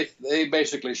so they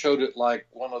basically showed it like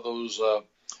one of those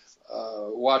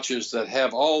watches that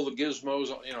have all the gizmos,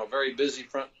 very busy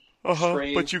front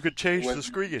screen. But you could change the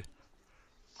screen.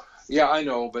 Yeah, I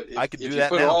know, but I could if do you that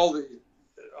put now. all the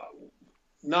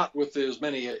not with as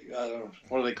many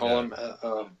what do they call them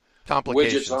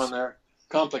complications widgets on there,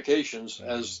 complications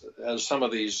as some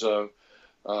of these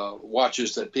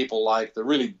watches that people like, the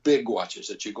really big watches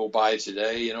that you go buy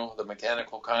today, the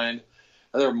mechanical kind.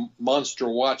 They're monster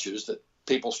watches that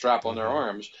people strap on their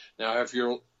arms. Now, if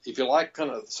you like kind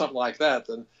of something like that,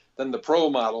 then the Pro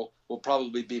model will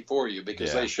probably be for you,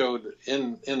 because they showed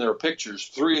in their pictures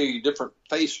 3 different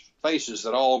faces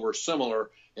that all were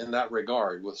similar in that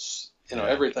regard, with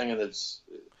everything in its.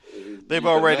 They've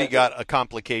already got a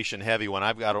complication heavy one.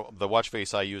 I've got the watch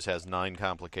face I use has 9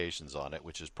 complications on it,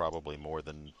 which is probably more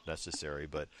than necessary.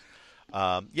 But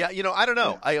I don't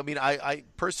know. I mean, I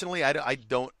personally, I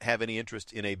don't have any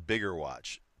interest in a bigger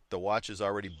watch. The watch is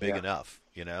already big enough,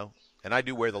 and I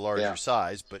do wear the larger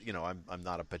size, but I'm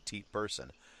not a petite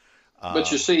person.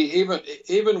 But you see,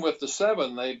 even with the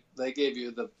 7, they gave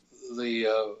you the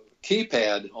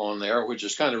keypad on there, which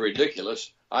is kind of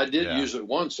ridiculous. I did use it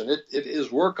once, and it is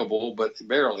workable, but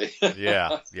barely.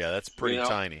 yeah, that's pretty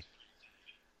tiny.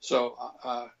 So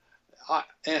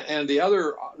And the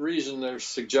other reason they're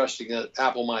suggesting that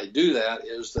Apple might do that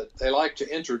is that they like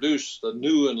to introduce the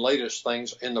new and latest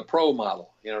things in the Pro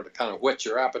model, to kind of whet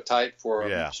your appetite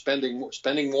for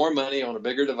spending more money on a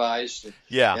bigger device.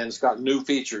 And it's got new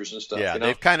features and stuff. Yeah,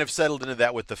 they've kind of settled into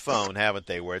that with the phone, haven't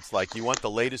they? Where it's like you want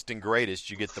the latest and greatest,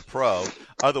 you get the Pro.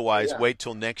 Otherwise, wait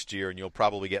till next year, and you'll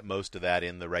probably get most of that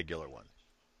in the regular one.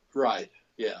 Right.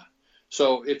 Yeah.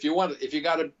 So if you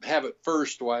got to have it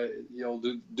first, why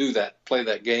do that, play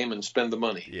that game, and spend the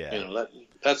money. Yeah.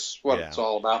 That's what it's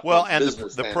all about. Well, and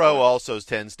the Pro also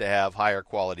tends to have higher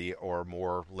quality or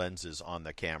more lenses on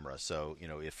the camera. So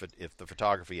if the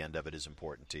photography end of it is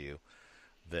important to you,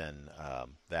 then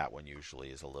that one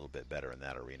usually is a little bit better in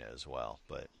that arena as well.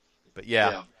 But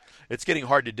yeah, it's getting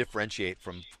hard to differentiate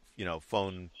from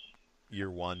phone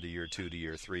year 1 to year 2 to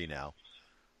year 3 now.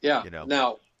 Yeah.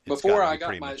 Now. Before I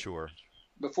got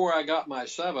my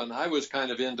 7, I was kind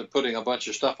of into putting a bunch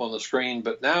of stuff on the screen,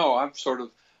 but now I've sort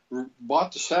of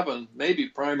bought the 7 maybe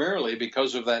primarily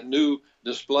because of that new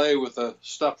display with the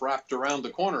stuff wrapped around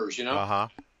the corners.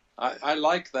 I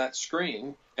like that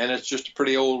screen, and it's just a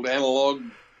pretty old analog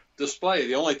display.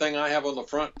 The only thing I have on the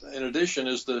front, in addition,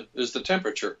 is the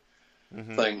temperature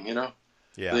thing.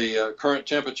 The current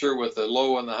temperature with the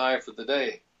low and the high for the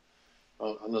day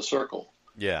on the circle.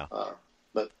 Yeah.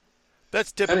 But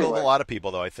that's typical anyway. of a lot of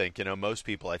people, though. I think most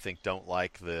people, I think, don't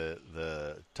like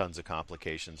the tons of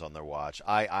complications on their watch.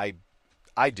 I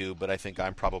do, but I think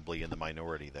I'm probably in the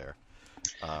minority there.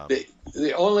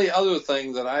 The only other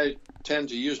thing that I tend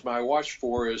to use my watch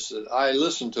for is that I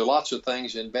listen to lots of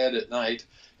things in bed at night,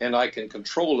 and I can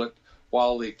control it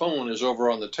while the phone is over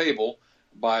on the table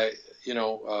by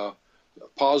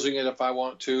pausing it if I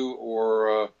want to,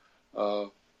 or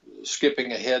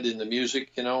skipping ahead in the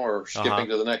music, or skipping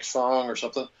to the next song or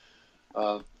something.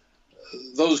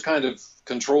 Those kind of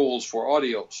controls for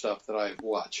audio stuff that I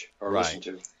watch or listen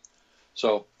to.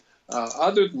 So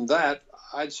other than that,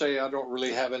 I'd say I don't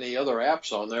really have any other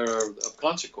apps on there of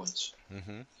consequence.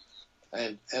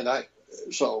 And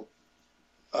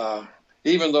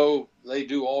even though they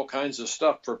do all kinds of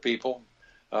stuff for people,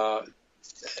 I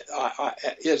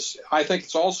think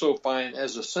it's also fine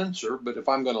as a sensor, but if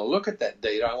I'm going to look at that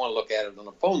data, I want to look at it on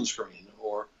a phone screen,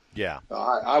 or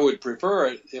I would prefer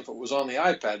it if it was on the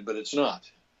iPad, but it's not.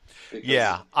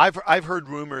 I've heard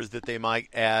rumors that they might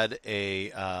add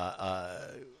a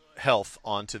health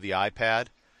onto the iPad,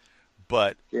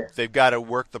 but they've got to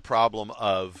work the problem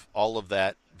of all of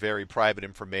that very private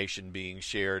information being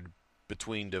shared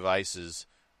between devices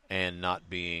and not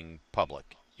being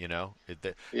public. So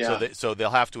they'll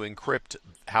have to encrypt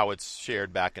how it's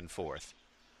shared back and forth.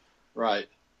 Right.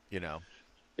 Yeah.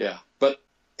 But,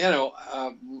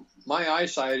 my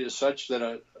eyesight is such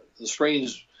that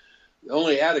the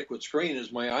only adequate screen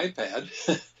is my iPad.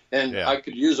 And I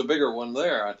could use a bigger one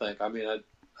there, I think. I mean,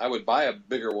 I would buy a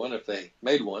bigger one if they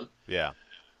made one. Yeah.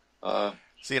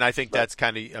 See, and I think that's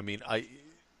kind of,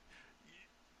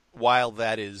 while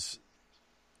that is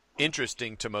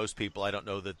interesting to most people, I don't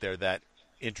know that they're that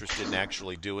interested in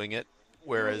actually doing it.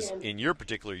 Whereas in your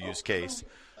particular use case,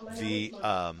 as you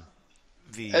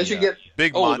get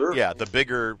big older, the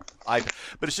bigger iPad,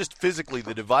 but it's just physically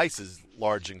the device is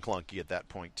large and clunky at that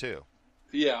point too.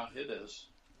 Yeah, it is.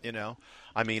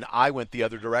 I went the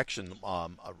other direction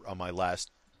on my last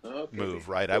move.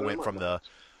 Right, I went from the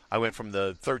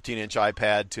 13-inch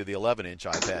iPad to the 11-inch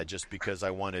iPad just because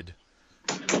I wanted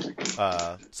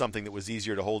something that was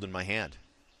easier to hold in my hand.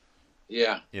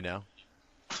 Yeah.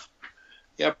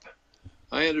 Yep,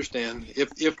 I understand.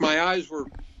 If my eyes were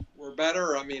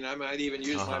better, I might even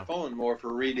use my phone more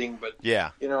for reading. But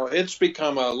it's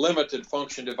become a limited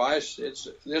function device. Its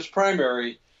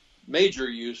primary major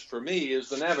use for me is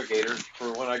the navigator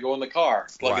for when I go in the car.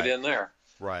 Plug it in there.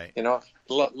 Right.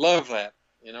 Love that.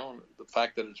 The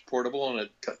fact that it's portable, and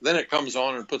then it comes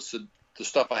on and puts the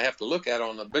stuff I have to look at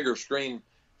on the bigger screen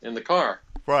in the car.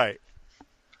 Right.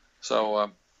 So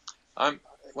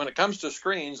when it comes to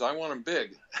screens, I want them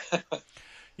big.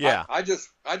 Yeah. I just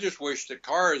wish that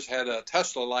cars had a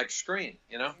Tesla-like screen,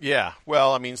 Yeah.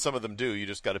 Well, some of them do. You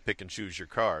just got to pick and choose your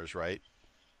cars, right?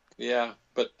 Yeah,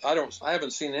 but I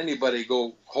haven't seen anybody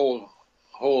go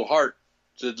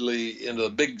wholeheartedly into a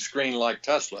big screen like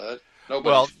Tesla.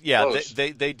 Nobody's close.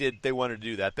 They wanted to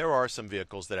do that. There are some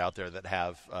vehicles that out there that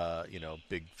have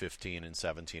big 15 and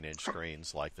 17-inch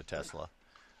screens like the Tesla.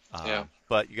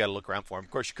 But you got to look around for them.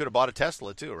 Of course, you could have bought a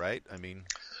Tesla too, right?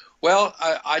 Well,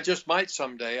 I just might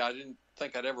someday. I didn't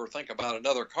think I'd ever think about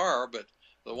another car, but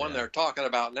the one they're talking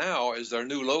about now is their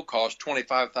new low-cost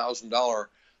 $25,000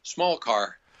 small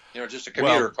car. Just a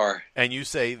commuter car. And you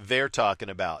say they're talking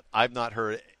about. I've not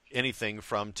heard anything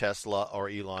from Tesla or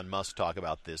Elon Musk talk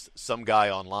about this. Some guy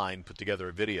online put together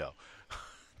a video.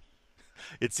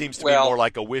 It seems to be more Well,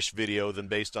 like a wish video than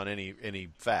based on any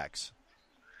facts.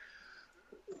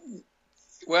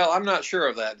 well, I'm not sure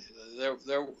of that.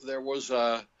 There was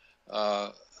uh,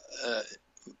 an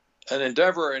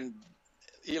endeavor in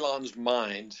Elon's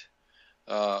mind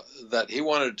that he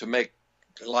wanted to make,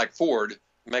 like Ford,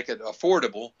 make it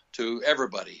affordable to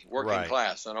everybody, working Right.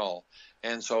 class and all.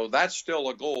 And so that's still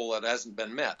a goal that hasn't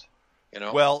been met.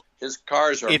 Well, His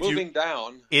cars are if you moving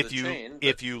down the if you chain.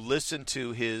 if you listen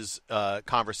to his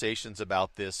conversations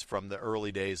about this from the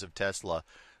early days of Tesla,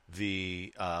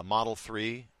 the Model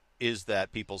 3 is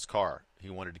that people's car. He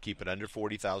wanted to keep it under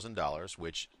 $40,000,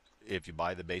 which, if you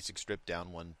buy the basic stripped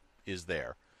down one, is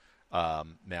there.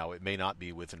 Now it may not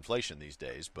be with inflation these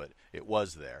days, but it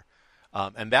was there,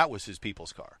 and that was his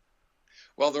people's car.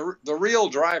 Well, the real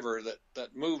driver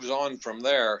that moves on from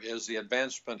there is the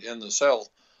advancement in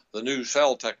the new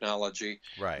cell technology,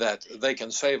 Right. that they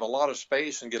can save a lot of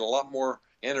space and get a lot more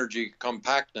energy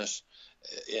compactness,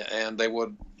 and they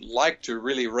would like to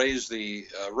really raise the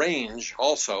range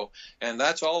also, and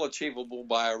that's all achievable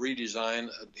by a redesign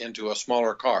into a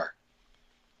smaller car.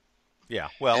 Yeah.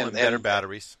 Well, and better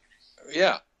batteries.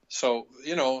 Yeah, so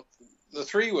the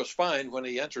 3 was fine when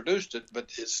he introduced it, but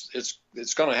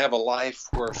it's going to have a life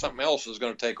where something else is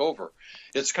going to take over.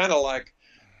 It's kind of like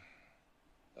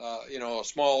a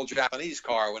small Japanese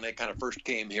car when they kind of first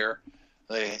came here.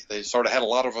 They sort of had a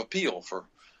lot of appeal for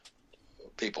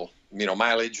people,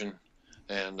 mileage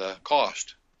and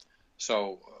cost.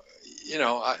 So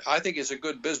I think he's a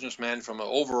good businessman from an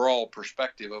overall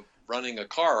perspective of running a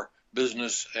car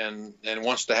business, and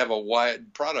wants to have a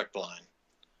wide product line.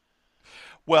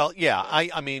 Well, yeah.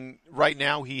 I mean, right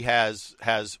now he has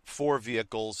 4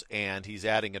 vehicles, and he's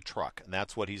adding a truck, and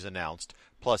that's what he's announced.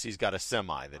 Plus, he's got a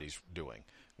semi that he's doing,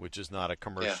 which is not a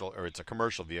commercial, or it's a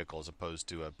commercial vehicle as opposed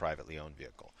to a privately owned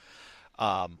vehicle.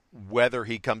 Whether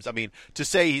he comes, I mean, to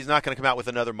say he's not going to come out with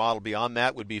another model beyond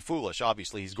that would be foolish.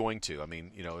 Obviously, he's going to. I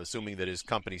mean, assuming that his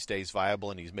company stays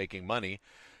viable and he's making money,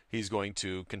 he's going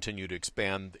to continue to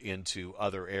expand into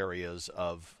other areas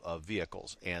of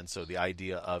vehicles. And so the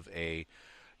idea of a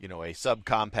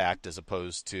subcompact as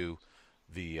opposed to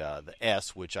the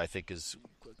S, which I think is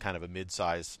kind of a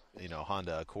mid-size,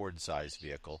 Honda Accord size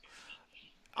vehicle.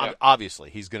 Yeah. Obviously,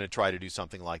 he's going to try to do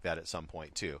something like that at some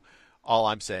point too. All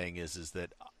I'm saying is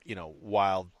that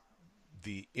while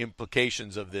the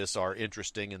implications of this are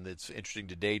interesting and it's interesting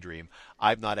to daydream,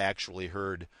 I've not actually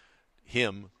heard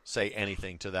him say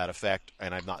anything to that effect,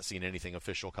 and I've not seen anything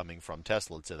official coming from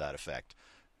Tesla to that effect.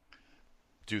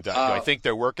 Do I think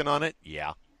they're working on it?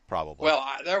 Yeah, probably. Well,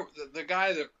 the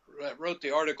guy that wrote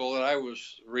the article that I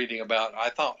was reading about, I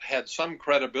thought had some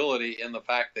credibility in the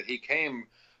fact that he came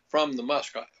from the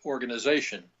Musk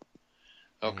organization.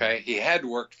 Okay, He had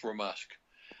worked for Musk,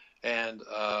 and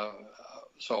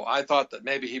so I thought that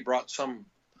maybe he brought some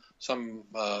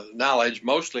knowledge,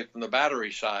 mostly from the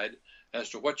battery side,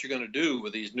 as to what you're going to do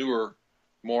with these newer,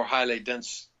 more highly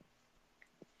dense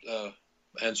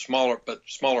and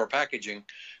smaller packaging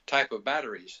type of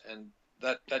batteries, and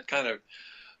that kind of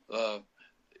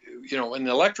in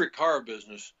the electric car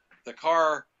business, the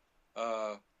car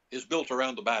is built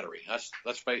around the battery.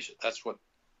 Let's face it, that's what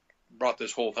brought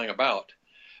this whole thing about.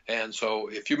 And so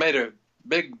if you made a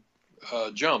big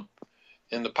jump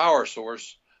in the power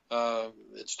source,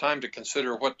 it's time to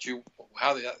consider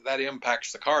how that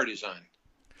impacts the car design.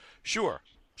 Sure,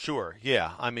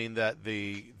 yeah. I mean that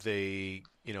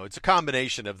it's a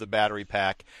combination of the battery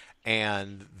pack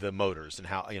and the motors and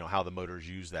how the motors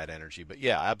use that energy. But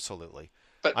yeah, absolutely.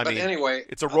 But anyway,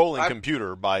 it's a rolling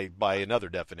computer by another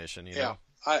definition. Yeah,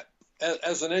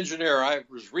 as an engineer, I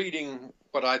was reading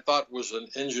what I thought was an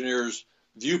engineer's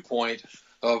viewpoint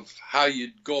of how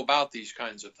you'd go about these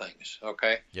kinds of things.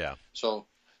 Okay. Yeah. So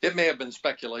it may have been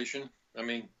speculation. I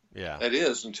mean, yeah, it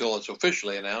is until it's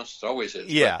officially announced. It always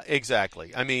is. Yeah,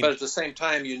 exactly. I mean, but at the same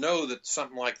time, that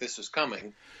something like this is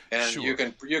coming, and sure. you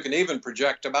can even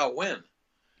project about when.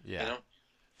 Yeah.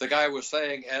 The guy was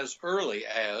saying as early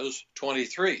as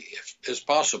 23 if is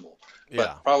possible, but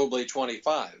yeah, probably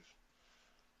 25.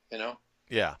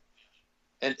 Yeah.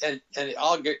 And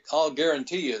I'll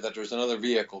guarantee you that there's another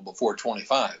vehicle before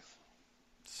 25.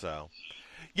 So,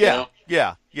 yeah.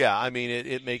 I mean,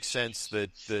 it makes sense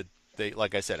that they,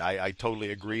 like I said, I totally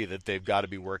agree that they've got to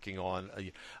be working on,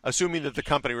 assuming that the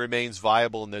company remains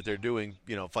viable and that they're doing,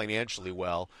 financially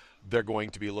well, they're going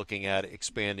to be looking at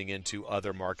expanding into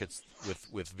other markets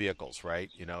with vehicles,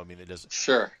 right? I mean, it doesn't.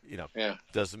 Sure.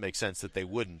 Doesn't make sense that they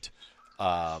wouldn't.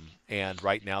 And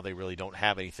right now they really don't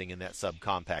have anything in that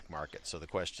subcompact market. So the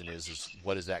question is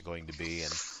what is that going to be,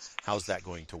 and how's that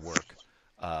going to work?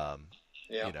 Yeah.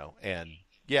 You know, and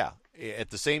yeah, at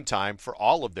the same time, for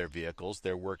all of their vehicles,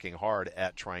 they're working hard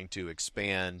at trying to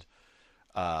expand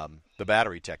the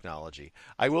battery technology.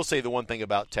 I will say the one thing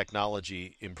about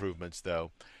technology improvements,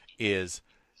 though, is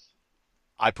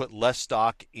I put less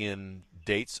stock in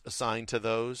dates assigned to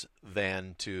those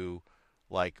than to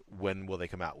like when will they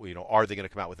come out? You know, are they going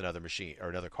to come out with another machine or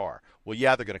another car? Well,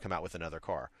 yeah, they're going to come out with another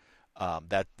car.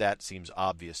 That seems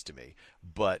obvious to me.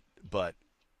 But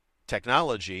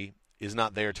technology is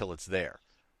not there till it's there,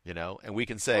 you know. And we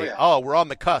can say, yeah. oh, we're on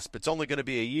the cusp. It's only going to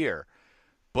be a year,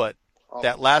 but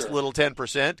that last little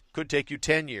 10% could take you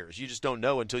 10 years. You just don't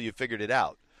know until you figured it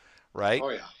out, right? Oh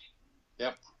yeah.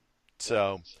 Yep.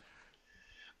 So,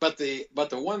 but the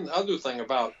one other thing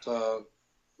about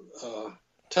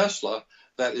Tesla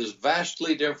that is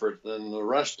vastly different than the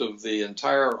rest of the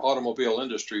entire automobile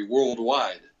industry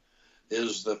worldwide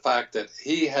is the fact that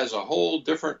he has a whole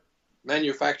different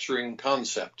manufacturing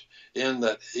concept, in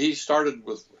that he started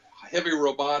with heavy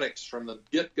robotics from the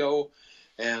get-go,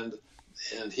 and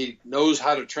he knows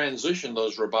how to transition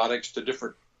those robotics to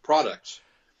different products.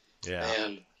 Yeah.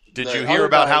 And did you hear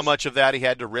about how much of that he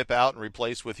had to rip out and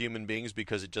replace with human beings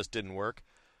because it just didn't work?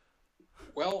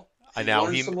 Well, he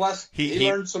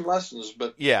learned some lessons,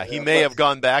 but yeah, he may have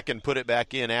gone back and put it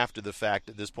back in after the fact.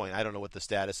 At this point, I don't know what the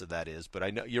status of that is, but I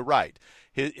know you're right.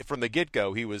 From the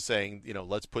get-go, he was saying, you know,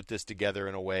 let's put this together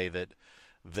in a way that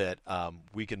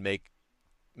we can make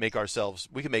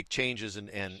changes and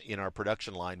in our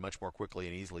production line much more quickly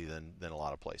and easily than a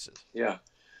lot of places. Yeah,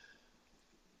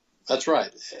 that's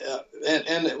right.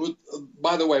 And it was,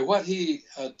 by the way, what he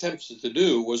attempted to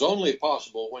do was only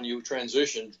possible when you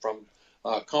transitioned from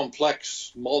a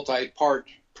complex multi-part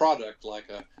product like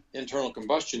an internal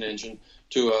combustion engine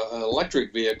to an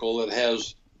electric vehicle that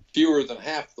has fewer than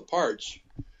half the parts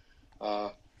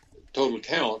total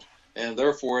count, and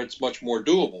therefore it's much more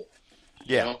doable.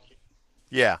 Yeah. You know?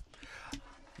 Yeah.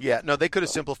 Yeah. No, they could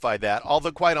have simplified that.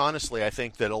 Although, quite honestly, I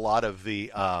think that a lot of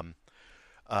the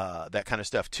that kind of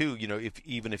stuff too. You know, if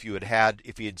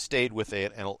he had stayed with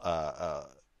an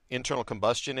internal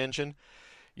combustion engine,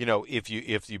 you know, if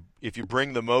you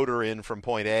bring the motor in from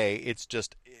point A,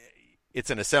 it's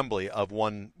an assembly of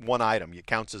one item. It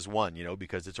counts as one, you know,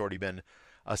 because it's already been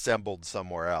assembled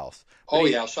somewhere else.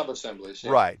 But sub-assemblies.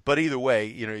 Yeah. Right. But either way,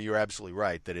 you know, you're absolutely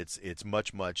right that it's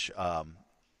much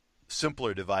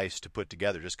simpler device to put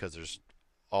together just because there's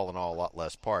all in all a lot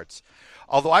less parts.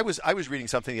 Although I was reading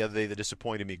something the other day that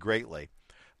disappointed me greatly.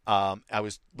 I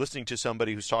was listening to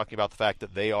somebody who's talking about the fact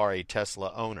that they are a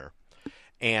Tesla owner.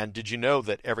 And did you know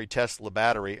that every Tesla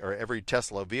battery or every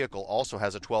Tesla vehicle also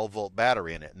has a 12-volt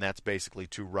battery in it? And that's basically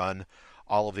to run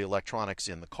all of the electronics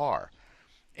in the car.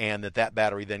 And that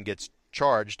battery then gets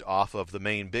charged off of the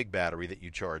main big battery that you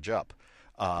charge up.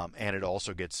 And it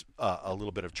also gets a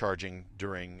little bit of charging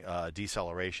during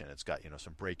deceleration. It's got, you know,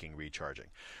 some braking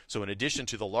recharging. So in addition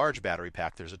to the large battery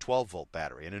pack, there's a 12-volt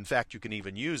battery. And in fact, you can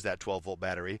even use that 12-volt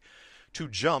battery to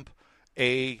jump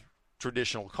a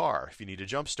traditional car if you need to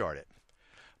jump start it.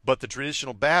 But the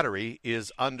traditional battery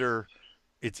is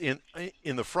it's in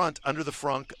the front, under the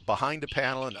frunk, behind a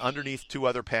panel, and underneath two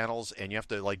other panels, and you have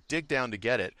to like dig down to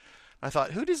get it. I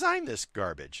thought, who designed this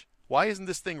garbage? Why isn't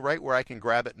this thing right where I can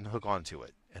grab it and hook onto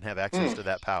it and have access to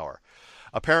that power?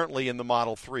 Apparently in the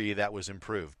Model 3 that was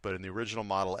improved, but in the original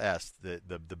Model S,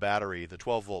 the battery, the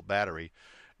 12-volt battery,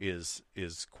 is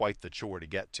quite the chore to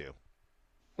get to.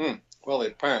 Well, they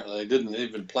apparently didn't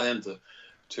even plan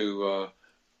to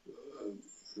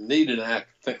need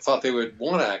thought they would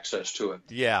want access to it.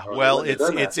 Yeah, well,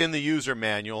 it's in the user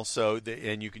manual,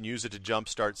 and you can use it to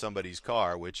jumpstart somebody's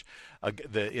car. Which,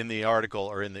 in the article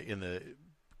or in the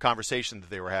conversation that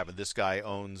they were having, this guy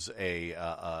owns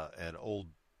an old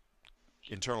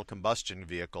internal combustion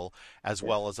vehicle as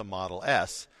well as a Model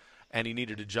S, and he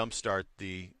needed to jumpstart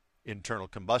the internal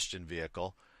combustion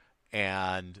vehicle,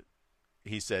 and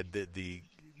he said that the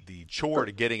chore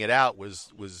to getting it out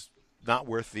was not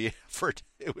worth the effort.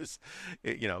 It was,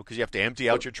 you know, because you have to empty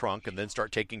out your trunk and then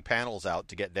start taking panels out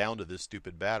to get down to this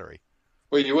stupid battery.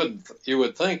 Well, you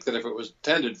would think that if it was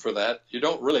intended for that, you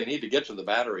don't really need to get to the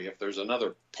battery if there's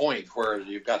another point where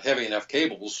you've got heavy enough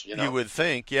cables. You know, you would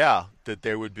think, yeah, that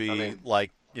there would be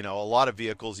like, you know, a lot of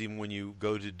vehicles. Even when you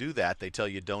go to do that, they tell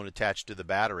you don't attach to the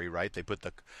battery, right? They put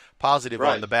the positive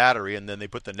on the battery, and then they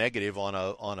put the negative on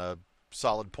a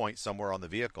solid point somewhere on the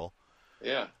vehicle.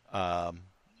 Yeah.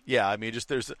 Yeah, I mean,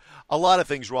 there's a lot of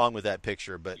things wrong with that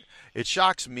picture, but it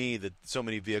shocks me that so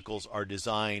many vehicles are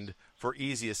designed for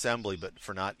easy assembly, but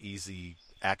for not easy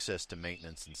access to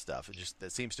maintenance and stuff.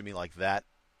 It seems to me like that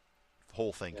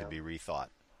whole thing could be rethought.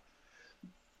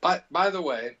 By the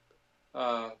way,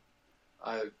 I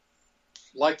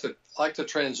like to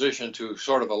transition to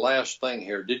sort of a last thing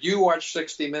here. Did you watch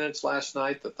 60 Minutes last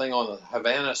night? The thing on the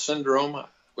Havana Syndrome,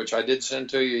 which I did send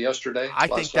to you yesterday. I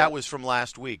think that was from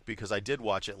last week because I did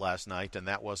watch it last night and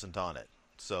that wasn't on it.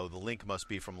 So the link must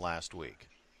be from last week.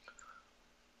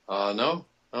 No,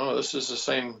 this is the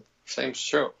same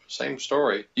show, same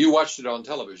story. You watched it on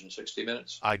television, 60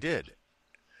 Minutes. I did,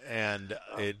 and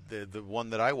the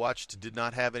one that I watched did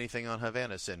not have anything on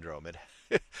Havana Syndrome.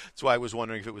 That's why I was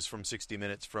wondering if it was from 60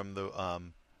 Minutes from the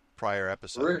prior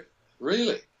episode.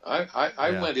 Really?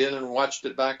 I went in and watched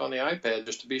it back on the iPad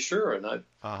just to be sure, and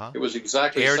it was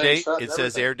exactly air the same date. stuff. It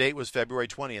says air date was February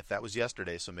 20th. That was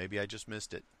yesterday, so maybe I just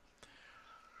missed it.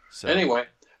 So anyway,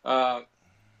 I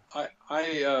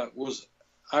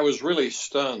was really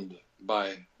stunned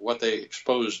by what they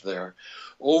exposed there.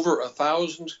 Over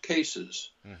 1,000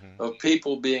 cases of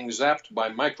people being zapped by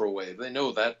microwave. They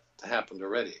know that happened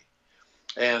already,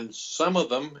 and some of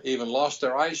them even lost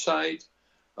their eyesight.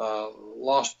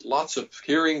 Lost lots of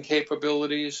hearing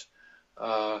capabilities,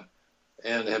 and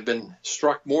have been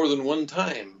struck more than one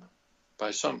time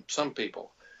by some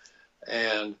people,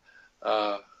 and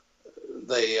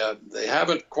they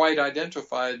haven't quite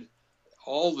identified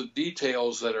all the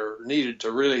details that are needed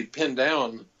to really pin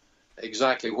down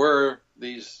exactly where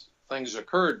these things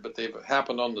occurred, but they've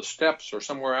happened on the steps or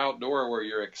somewhere outdoor where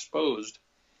you're exposed,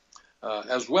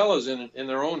 as well as in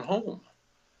their own home.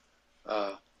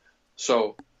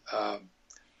 So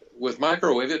with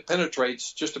microwave, it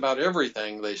penetrates just about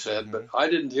everything, they said, but I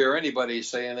didn't hear anybody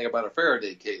say anything about a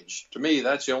Faraday cage. To me,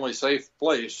 that's the only safe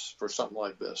place for something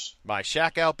like this. My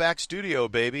shack out back studio,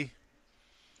 baby.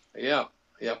 Yeah.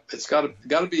 It's got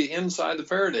to be inside the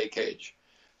Faraday cage.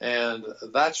 And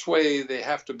that's the way they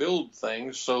have to build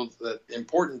things so that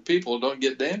important people don't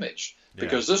get damaged.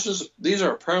 Because these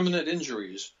are permanent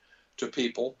injuries to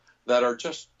people that are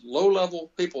just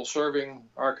low-level people serving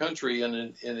our country,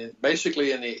 and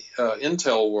basically in the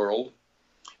intel world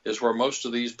is where most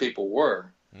of these people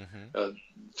were.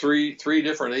 Three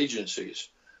different agencies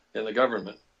in the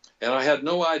government, and I had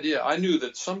no idea. I knew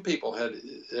that some people had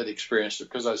experienced it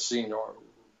because I've seen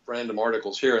random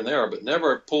articles here and there, but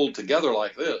never pulled together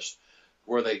like this,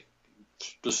 where they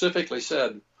specifically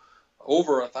said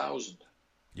over 1,000.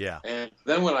 Yeah. And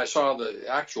then when I saw the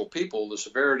actual people, the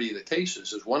severity of the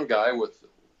cases, is one guy with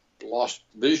lost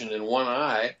vision in one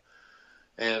eye,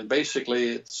 and basically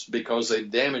it's because they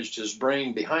damaged his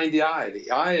brain behind the eye.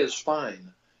 The eye is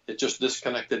fine. It just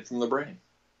disconnected from the brain.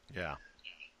 Yeah.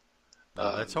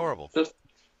 No, that's horrible.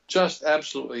 Just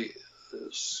absolutely,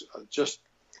 just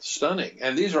stunning.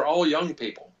 And these are all young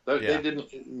people. They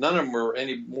didn't. None of them were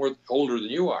any more older than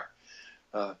you are.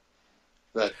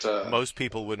 Most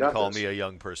people wouldn't call me a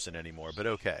young person anymore, but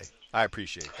okay. I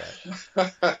appreciate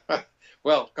that.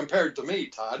 Well, compared to me,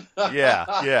 Todd.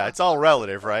 yeah, it's all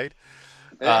relative, right?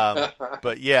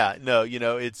 But yeah, no,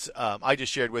 it's. I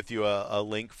just shared with you a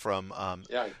link from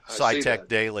SciTech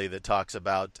Daily that talks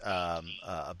about how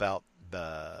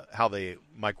the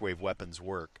microwave weapons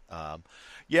work.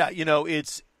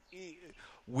 It's.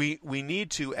 We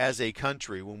need to, as a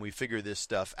country, when we figure this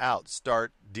stuff out,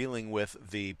 start dealing with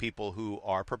the people who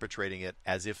are perpetrating it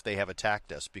as if they have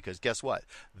attacked us. Because guess what?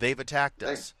 They've attacked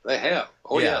us. They have.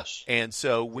 Oh, yes. And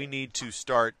so we need to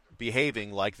start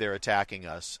behaving like they're attacking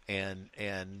us and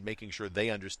making sure they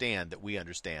understand that we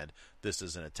understand this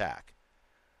is an attack.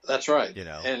 That's right.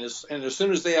 And as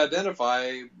soon as they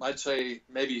identify, I'd say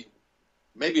maybe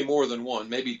more than one,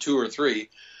 maybe two or three,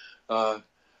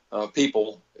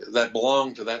 people that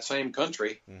belong to that same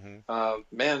country,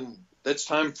 man, it's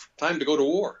time to go to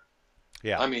war.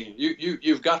 Yeah, I mean,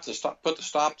 you've got to put the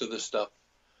stop to this stuff.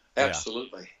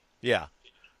 Absolutely. Yeah.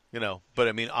 But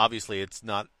I mean, obviously, it's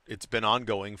been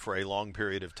ongoing for a long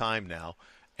period of time now,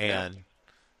 and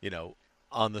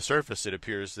on the surface, it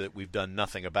appears that we've done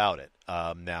nothing about it.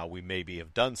 Now we maybe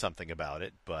have done something about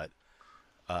it, but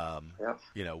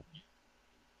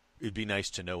it'd be nice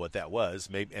to know what that was.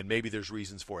 Maybe there's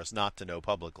reasons for us not to know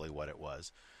publicly what it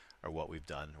was, or what we've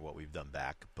done, or what we've done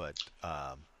back. But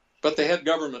they had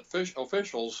government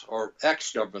officials, or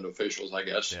ex-government officials, I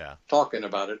guess, talking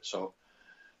about it. So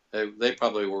they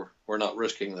probably were not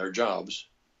risking their jobs.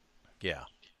 Yeah.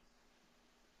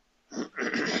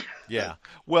 Yeah.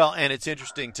 Well, and it's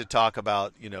interesting to talk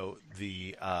about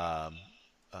the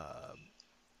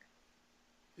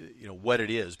what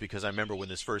it is, because I remember when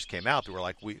this first came out,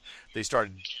 they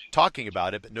started talking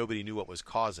about it, but nobody knew what was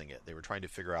causing it. They were trying to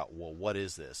figure out, well, what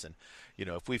is this? And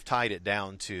if we've tied it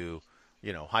down to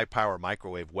high power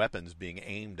microwave weapons being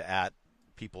aimed at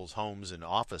people's homes and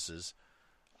offices,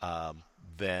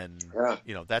 then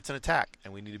Yeah. that's an attack,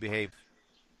 and we need to behave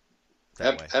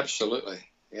that way. Absolutely.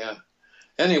 Yeah.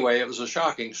 Anyway, it was a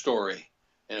shocking story,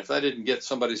 and if that didn't get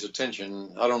somebody's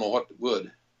attention, I don't know what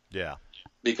would. Yeah.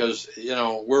 Because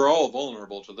we're all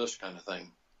vulnerable to this kind of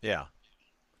thing. Yeah.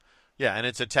 Yeah, and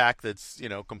it's an attack that's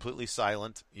completely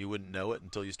silent. You wouldn't know it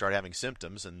until you start having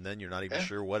symptoms, and then you're not even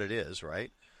sure what it is,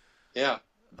 right? Yeah.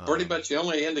 Pretty much the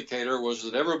only indicator was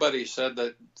that everybody said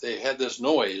that they had this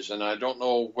noise, and I don't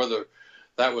know whether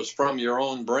that was from your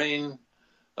own brain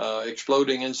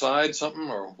exploding inside something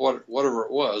or whatever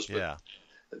it was. But yeah.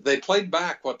 They played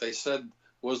back what they said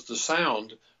was the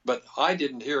sound, but I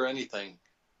didn't hear anything.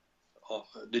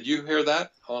 Did you hear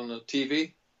that on the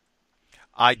TV?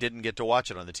 I didn't get to watch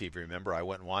it on the TV, remember? I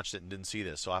went and watched it and didn't see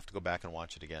this, so I'll have to go back and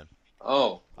watch it again.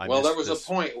 Oh, well, there was a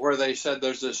point where they said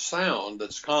there's this sound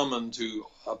that's common to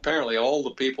apparently all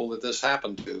the people that this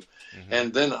happened to. Mm-hmm.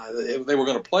 And then they were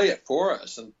going to play it for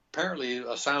us, and apparently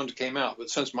a sound came out. But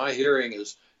since my hearing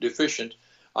is deficient,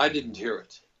 I didn't hear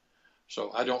it.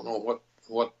 So I don't know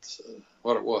what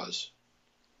it was.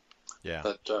 Yeah.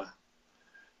 But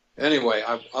anyway,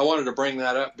 I wanted to bring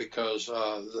that up because,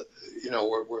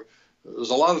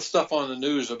 there's a lot of stuff on the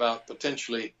news about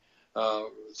potentially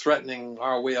threatening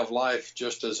our way of life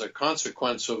just as a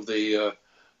consequence of the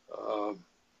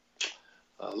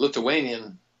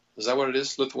Lithuanian. Is that what it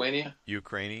is? Lithuania?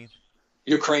 Ukrainian,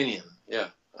 yeah.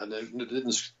 It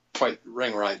didn't quite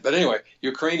ring right. But anyway,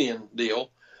 Ukrainian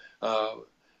deal.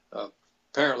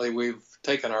 Apparently we've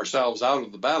taken ourselves out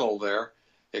of the battle there,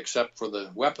 except for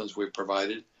the weapons we've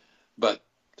provided. But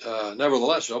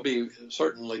nevertheless, there'll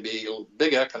certainly be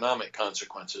big economic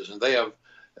consequences, and they have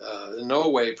in no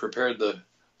way prepared the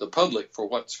public for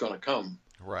what's going to come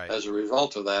as a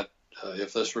result of that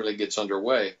if this really gets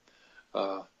underway.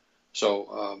 But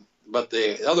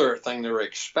the other thing they're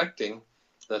expecting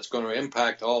that's going to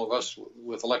impact all of us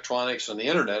with electronics and the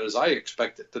internet is I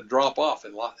expect it to drop off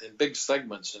in big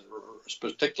segments, and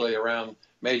particularly around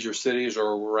major cities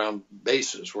or around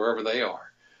bases, wherever they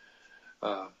are.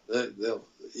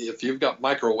 If you've got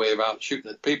microwave out shooting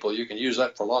at people, you can use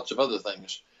that for lots of other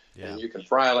things. Yeah. And you can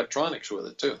fry electronics with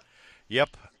it, too.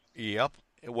 Yep.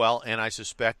 Well, and I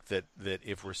suspect that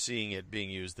if we're seeing it being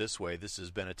used this way, this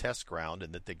has been a test ground,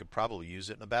 and that they could probably use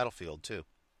it in a battlefield, too.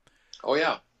 Oh,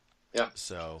 yeah. Yeah.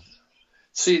 So,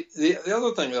 see, the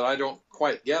other thing that I don't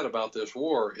quite get about this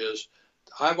war is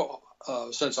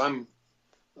since I'm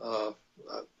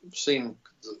seen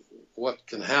what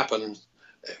can happen,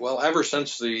 well, ever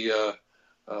since the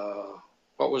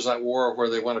what was that war where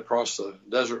they went across the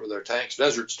desert with their tanks?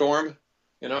 Desert Storm,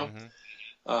 Mm-hmm.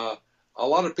 A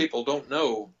lot of people don't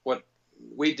know what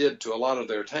we did to a lot of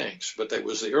their tanks, but it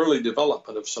was the early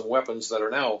development of some weapons that are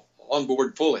now on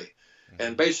board fully. Mm-hmm.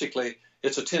 And basically,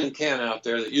 it's a tin can out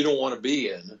there that you don't want to be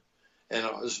in. And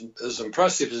as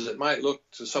impressive as it might look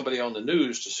to somebody on the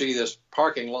news to see this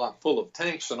parking lot full of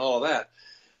tanks and all of that,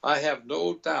 I have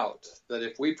no doubt that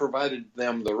if we provided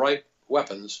them the right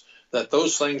weapons, that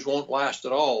those things won't last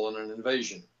at all in an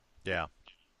invasion. Yeah.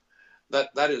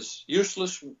 That is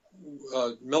useless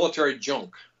military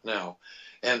junk now.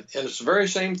 And it's the very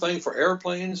same thing for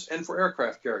airplanes and for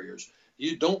aircraft carriers.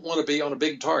 You don't want to be on a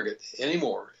big target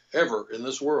anymore, ever in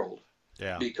this world.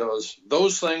 Yeah. Because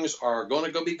those things are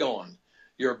going to be gone.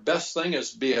 Your best thing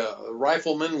is to be a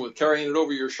rifleman with carrying it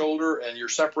over your shoulder, and you're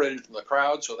separated from the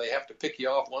crowd, so they have to pick you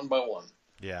off one by one.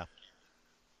 Yeah.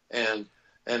 And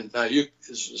now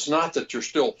it's not that you're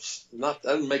still not, that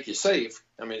doesn't make you safe.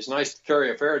 I mean, it's nice to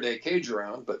carry a Faraday cage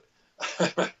around, but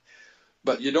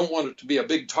but you don't want it to be a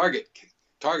big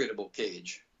targetable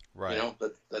cage. Right.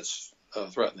 That's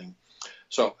threatening.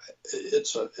 So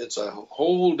it's a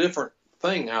whole different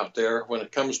thing out there when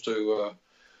it comes to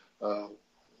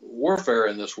warfare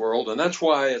in this world, and that's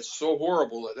why it's so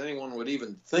horrible that anyone would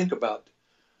even think about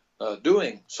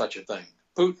doing such a thing.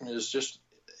 Putin is just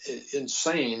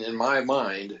insane in my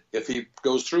mind if he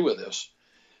goes through with this,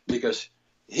 because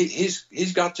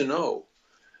he's got to know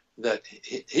that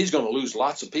he's going to lose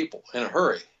lots of people in a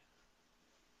hurry.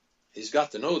 He's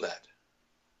got to know that.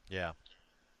 Yeah.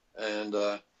 And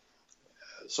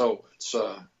so it's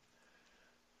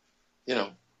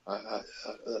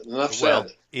enough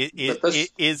said.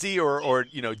 Is he or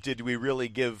did we really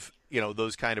give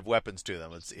those kind of weapons to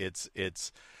them?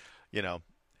 It's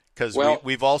because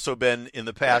we've also been in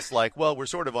the past like, well, we're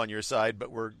sort of on your side,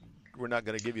 but we're not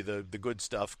going to give you the good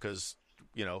stuff because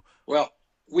Well,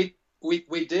 we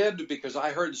did, because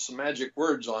I heard some magic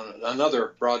words on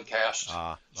another broadcast,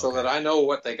 so that I know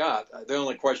what they got. The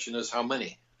only question is how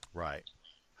many. Right.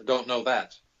 I don't know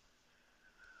that.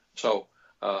 So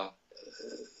I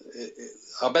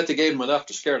bet they gave them enough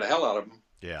to scare the hell out of them.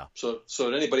 Yeah. So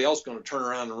that anybody else going to turn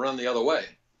around and run the other way,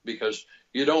 because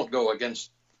you don't go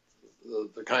against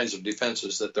the kinds of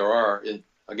defenses that there are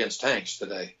against tanks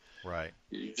today. Right.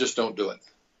 You just don't do it.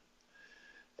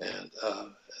 And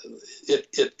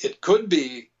it could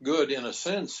be good in a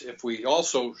sense if we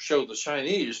also show the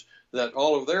Chinese that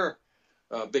all of their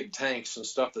big tanks and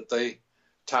stuff that they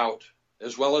tout,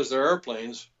 as well as their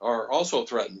airplanes, are also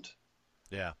threatened.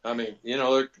 Yeah. I mean,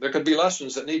 there could be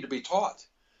lessons that need to be taught,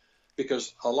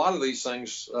 because a lot of these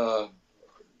things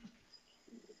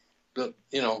that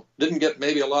didn't get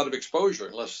maybe a lot of exposure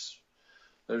unless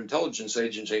their intelligence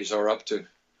agencies are up to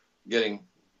getting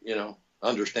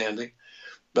understanding.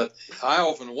 But I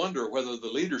often wonder whether the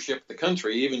leadership of the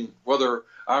country, even whether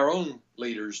our own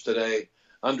leaders today,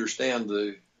 understand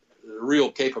the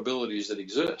real capabilities that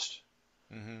exist.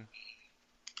 Mm-hmm.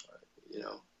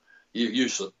 You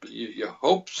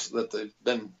hopes that they've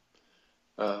been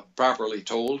properly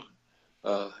told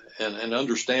and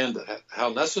understand how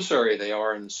necessary they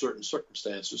are in certain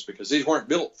circumstances, because these weren't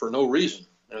built for no reason.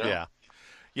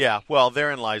 Yeah. Well,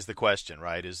 therein lies the question,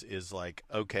 right? Is like,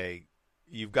 okay,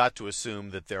 you've got to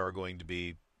assume that there are going to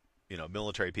be,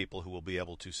 military people who will be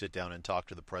able to sit down and talk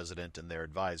to the president and their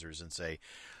advisors and say,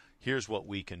 here's what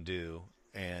we can do,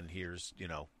 and here's,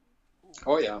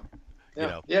 Oh yeah.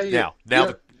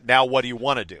 Now what do you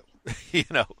want to do?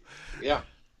 Yeah.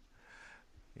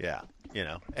 Yeah.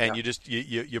 And you just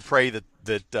you pray that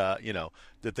that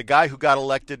the guy who got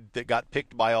elected, that got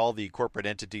picked by all the corporate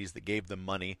entities that gave them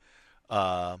money,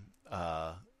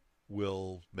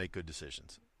 will make good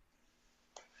decisions.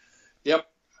 Yep.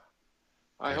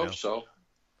 I hope so.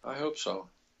 And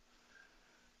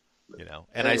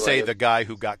anyway, I say the guy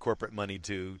who got corporate money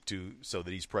to so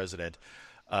that he's president.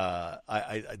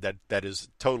 That is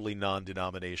totally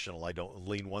non-denominational. I don't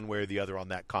lean one way or the other on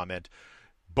that comment.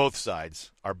 Both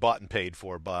sides are bought and paid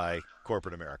for by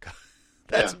corporate America.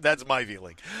 That's my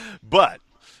feeling. But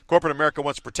corporate America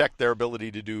wants to protect their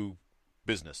ability to do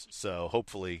business. So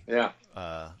hopefully,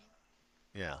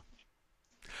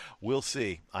 we'll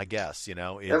see. I guess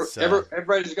it's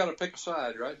everybody's got to pick a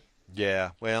side, right?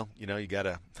 Yeah. Well, you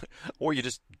gotta, or you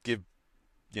just give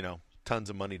tons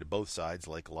of money to both sides,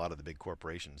 like a lot of the big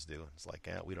corporations do. It's like,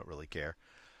 we don't really care.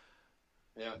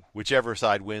 Yeah. Whichever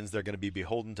side wins, they're going to be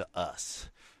beholden to us.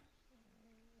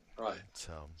 Right.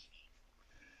 So.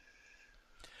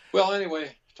 Well,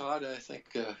 anyway, Todd, I think.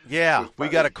 We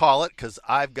got to call it, because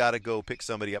I've got to go pick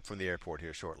somebody up from the airport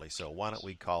here shortly. So why don't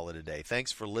we call it a day?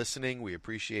 Thanks for listening. We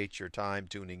appreciate your time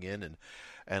tuning in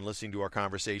and listening to our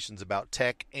conversations about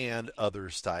tech and other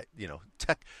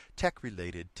tech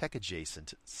related, tech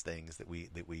adjacent things that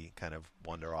we kind of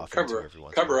wander off into every once in a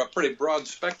while. Cover a pretty broad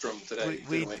spectrum today.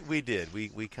 We did.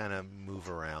 We kind of move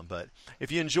around. But if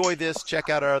you enjoy this, check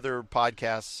out our other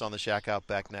podcasts on the Shack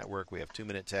Outback Network. We have 2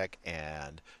 Minute Tech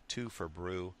and 2 for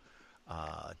Brew.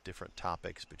 Different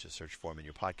topics, but just search for them in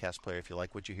your podcast player. If you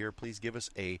like what you hear, please give us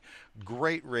a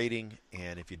great rating.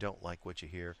 And if you don't like what you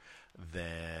hear,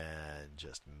 then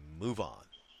just move on.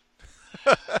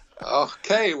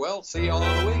 Okay, well, see you all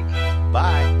in a week.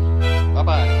 Bye.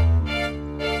 Bye-bye.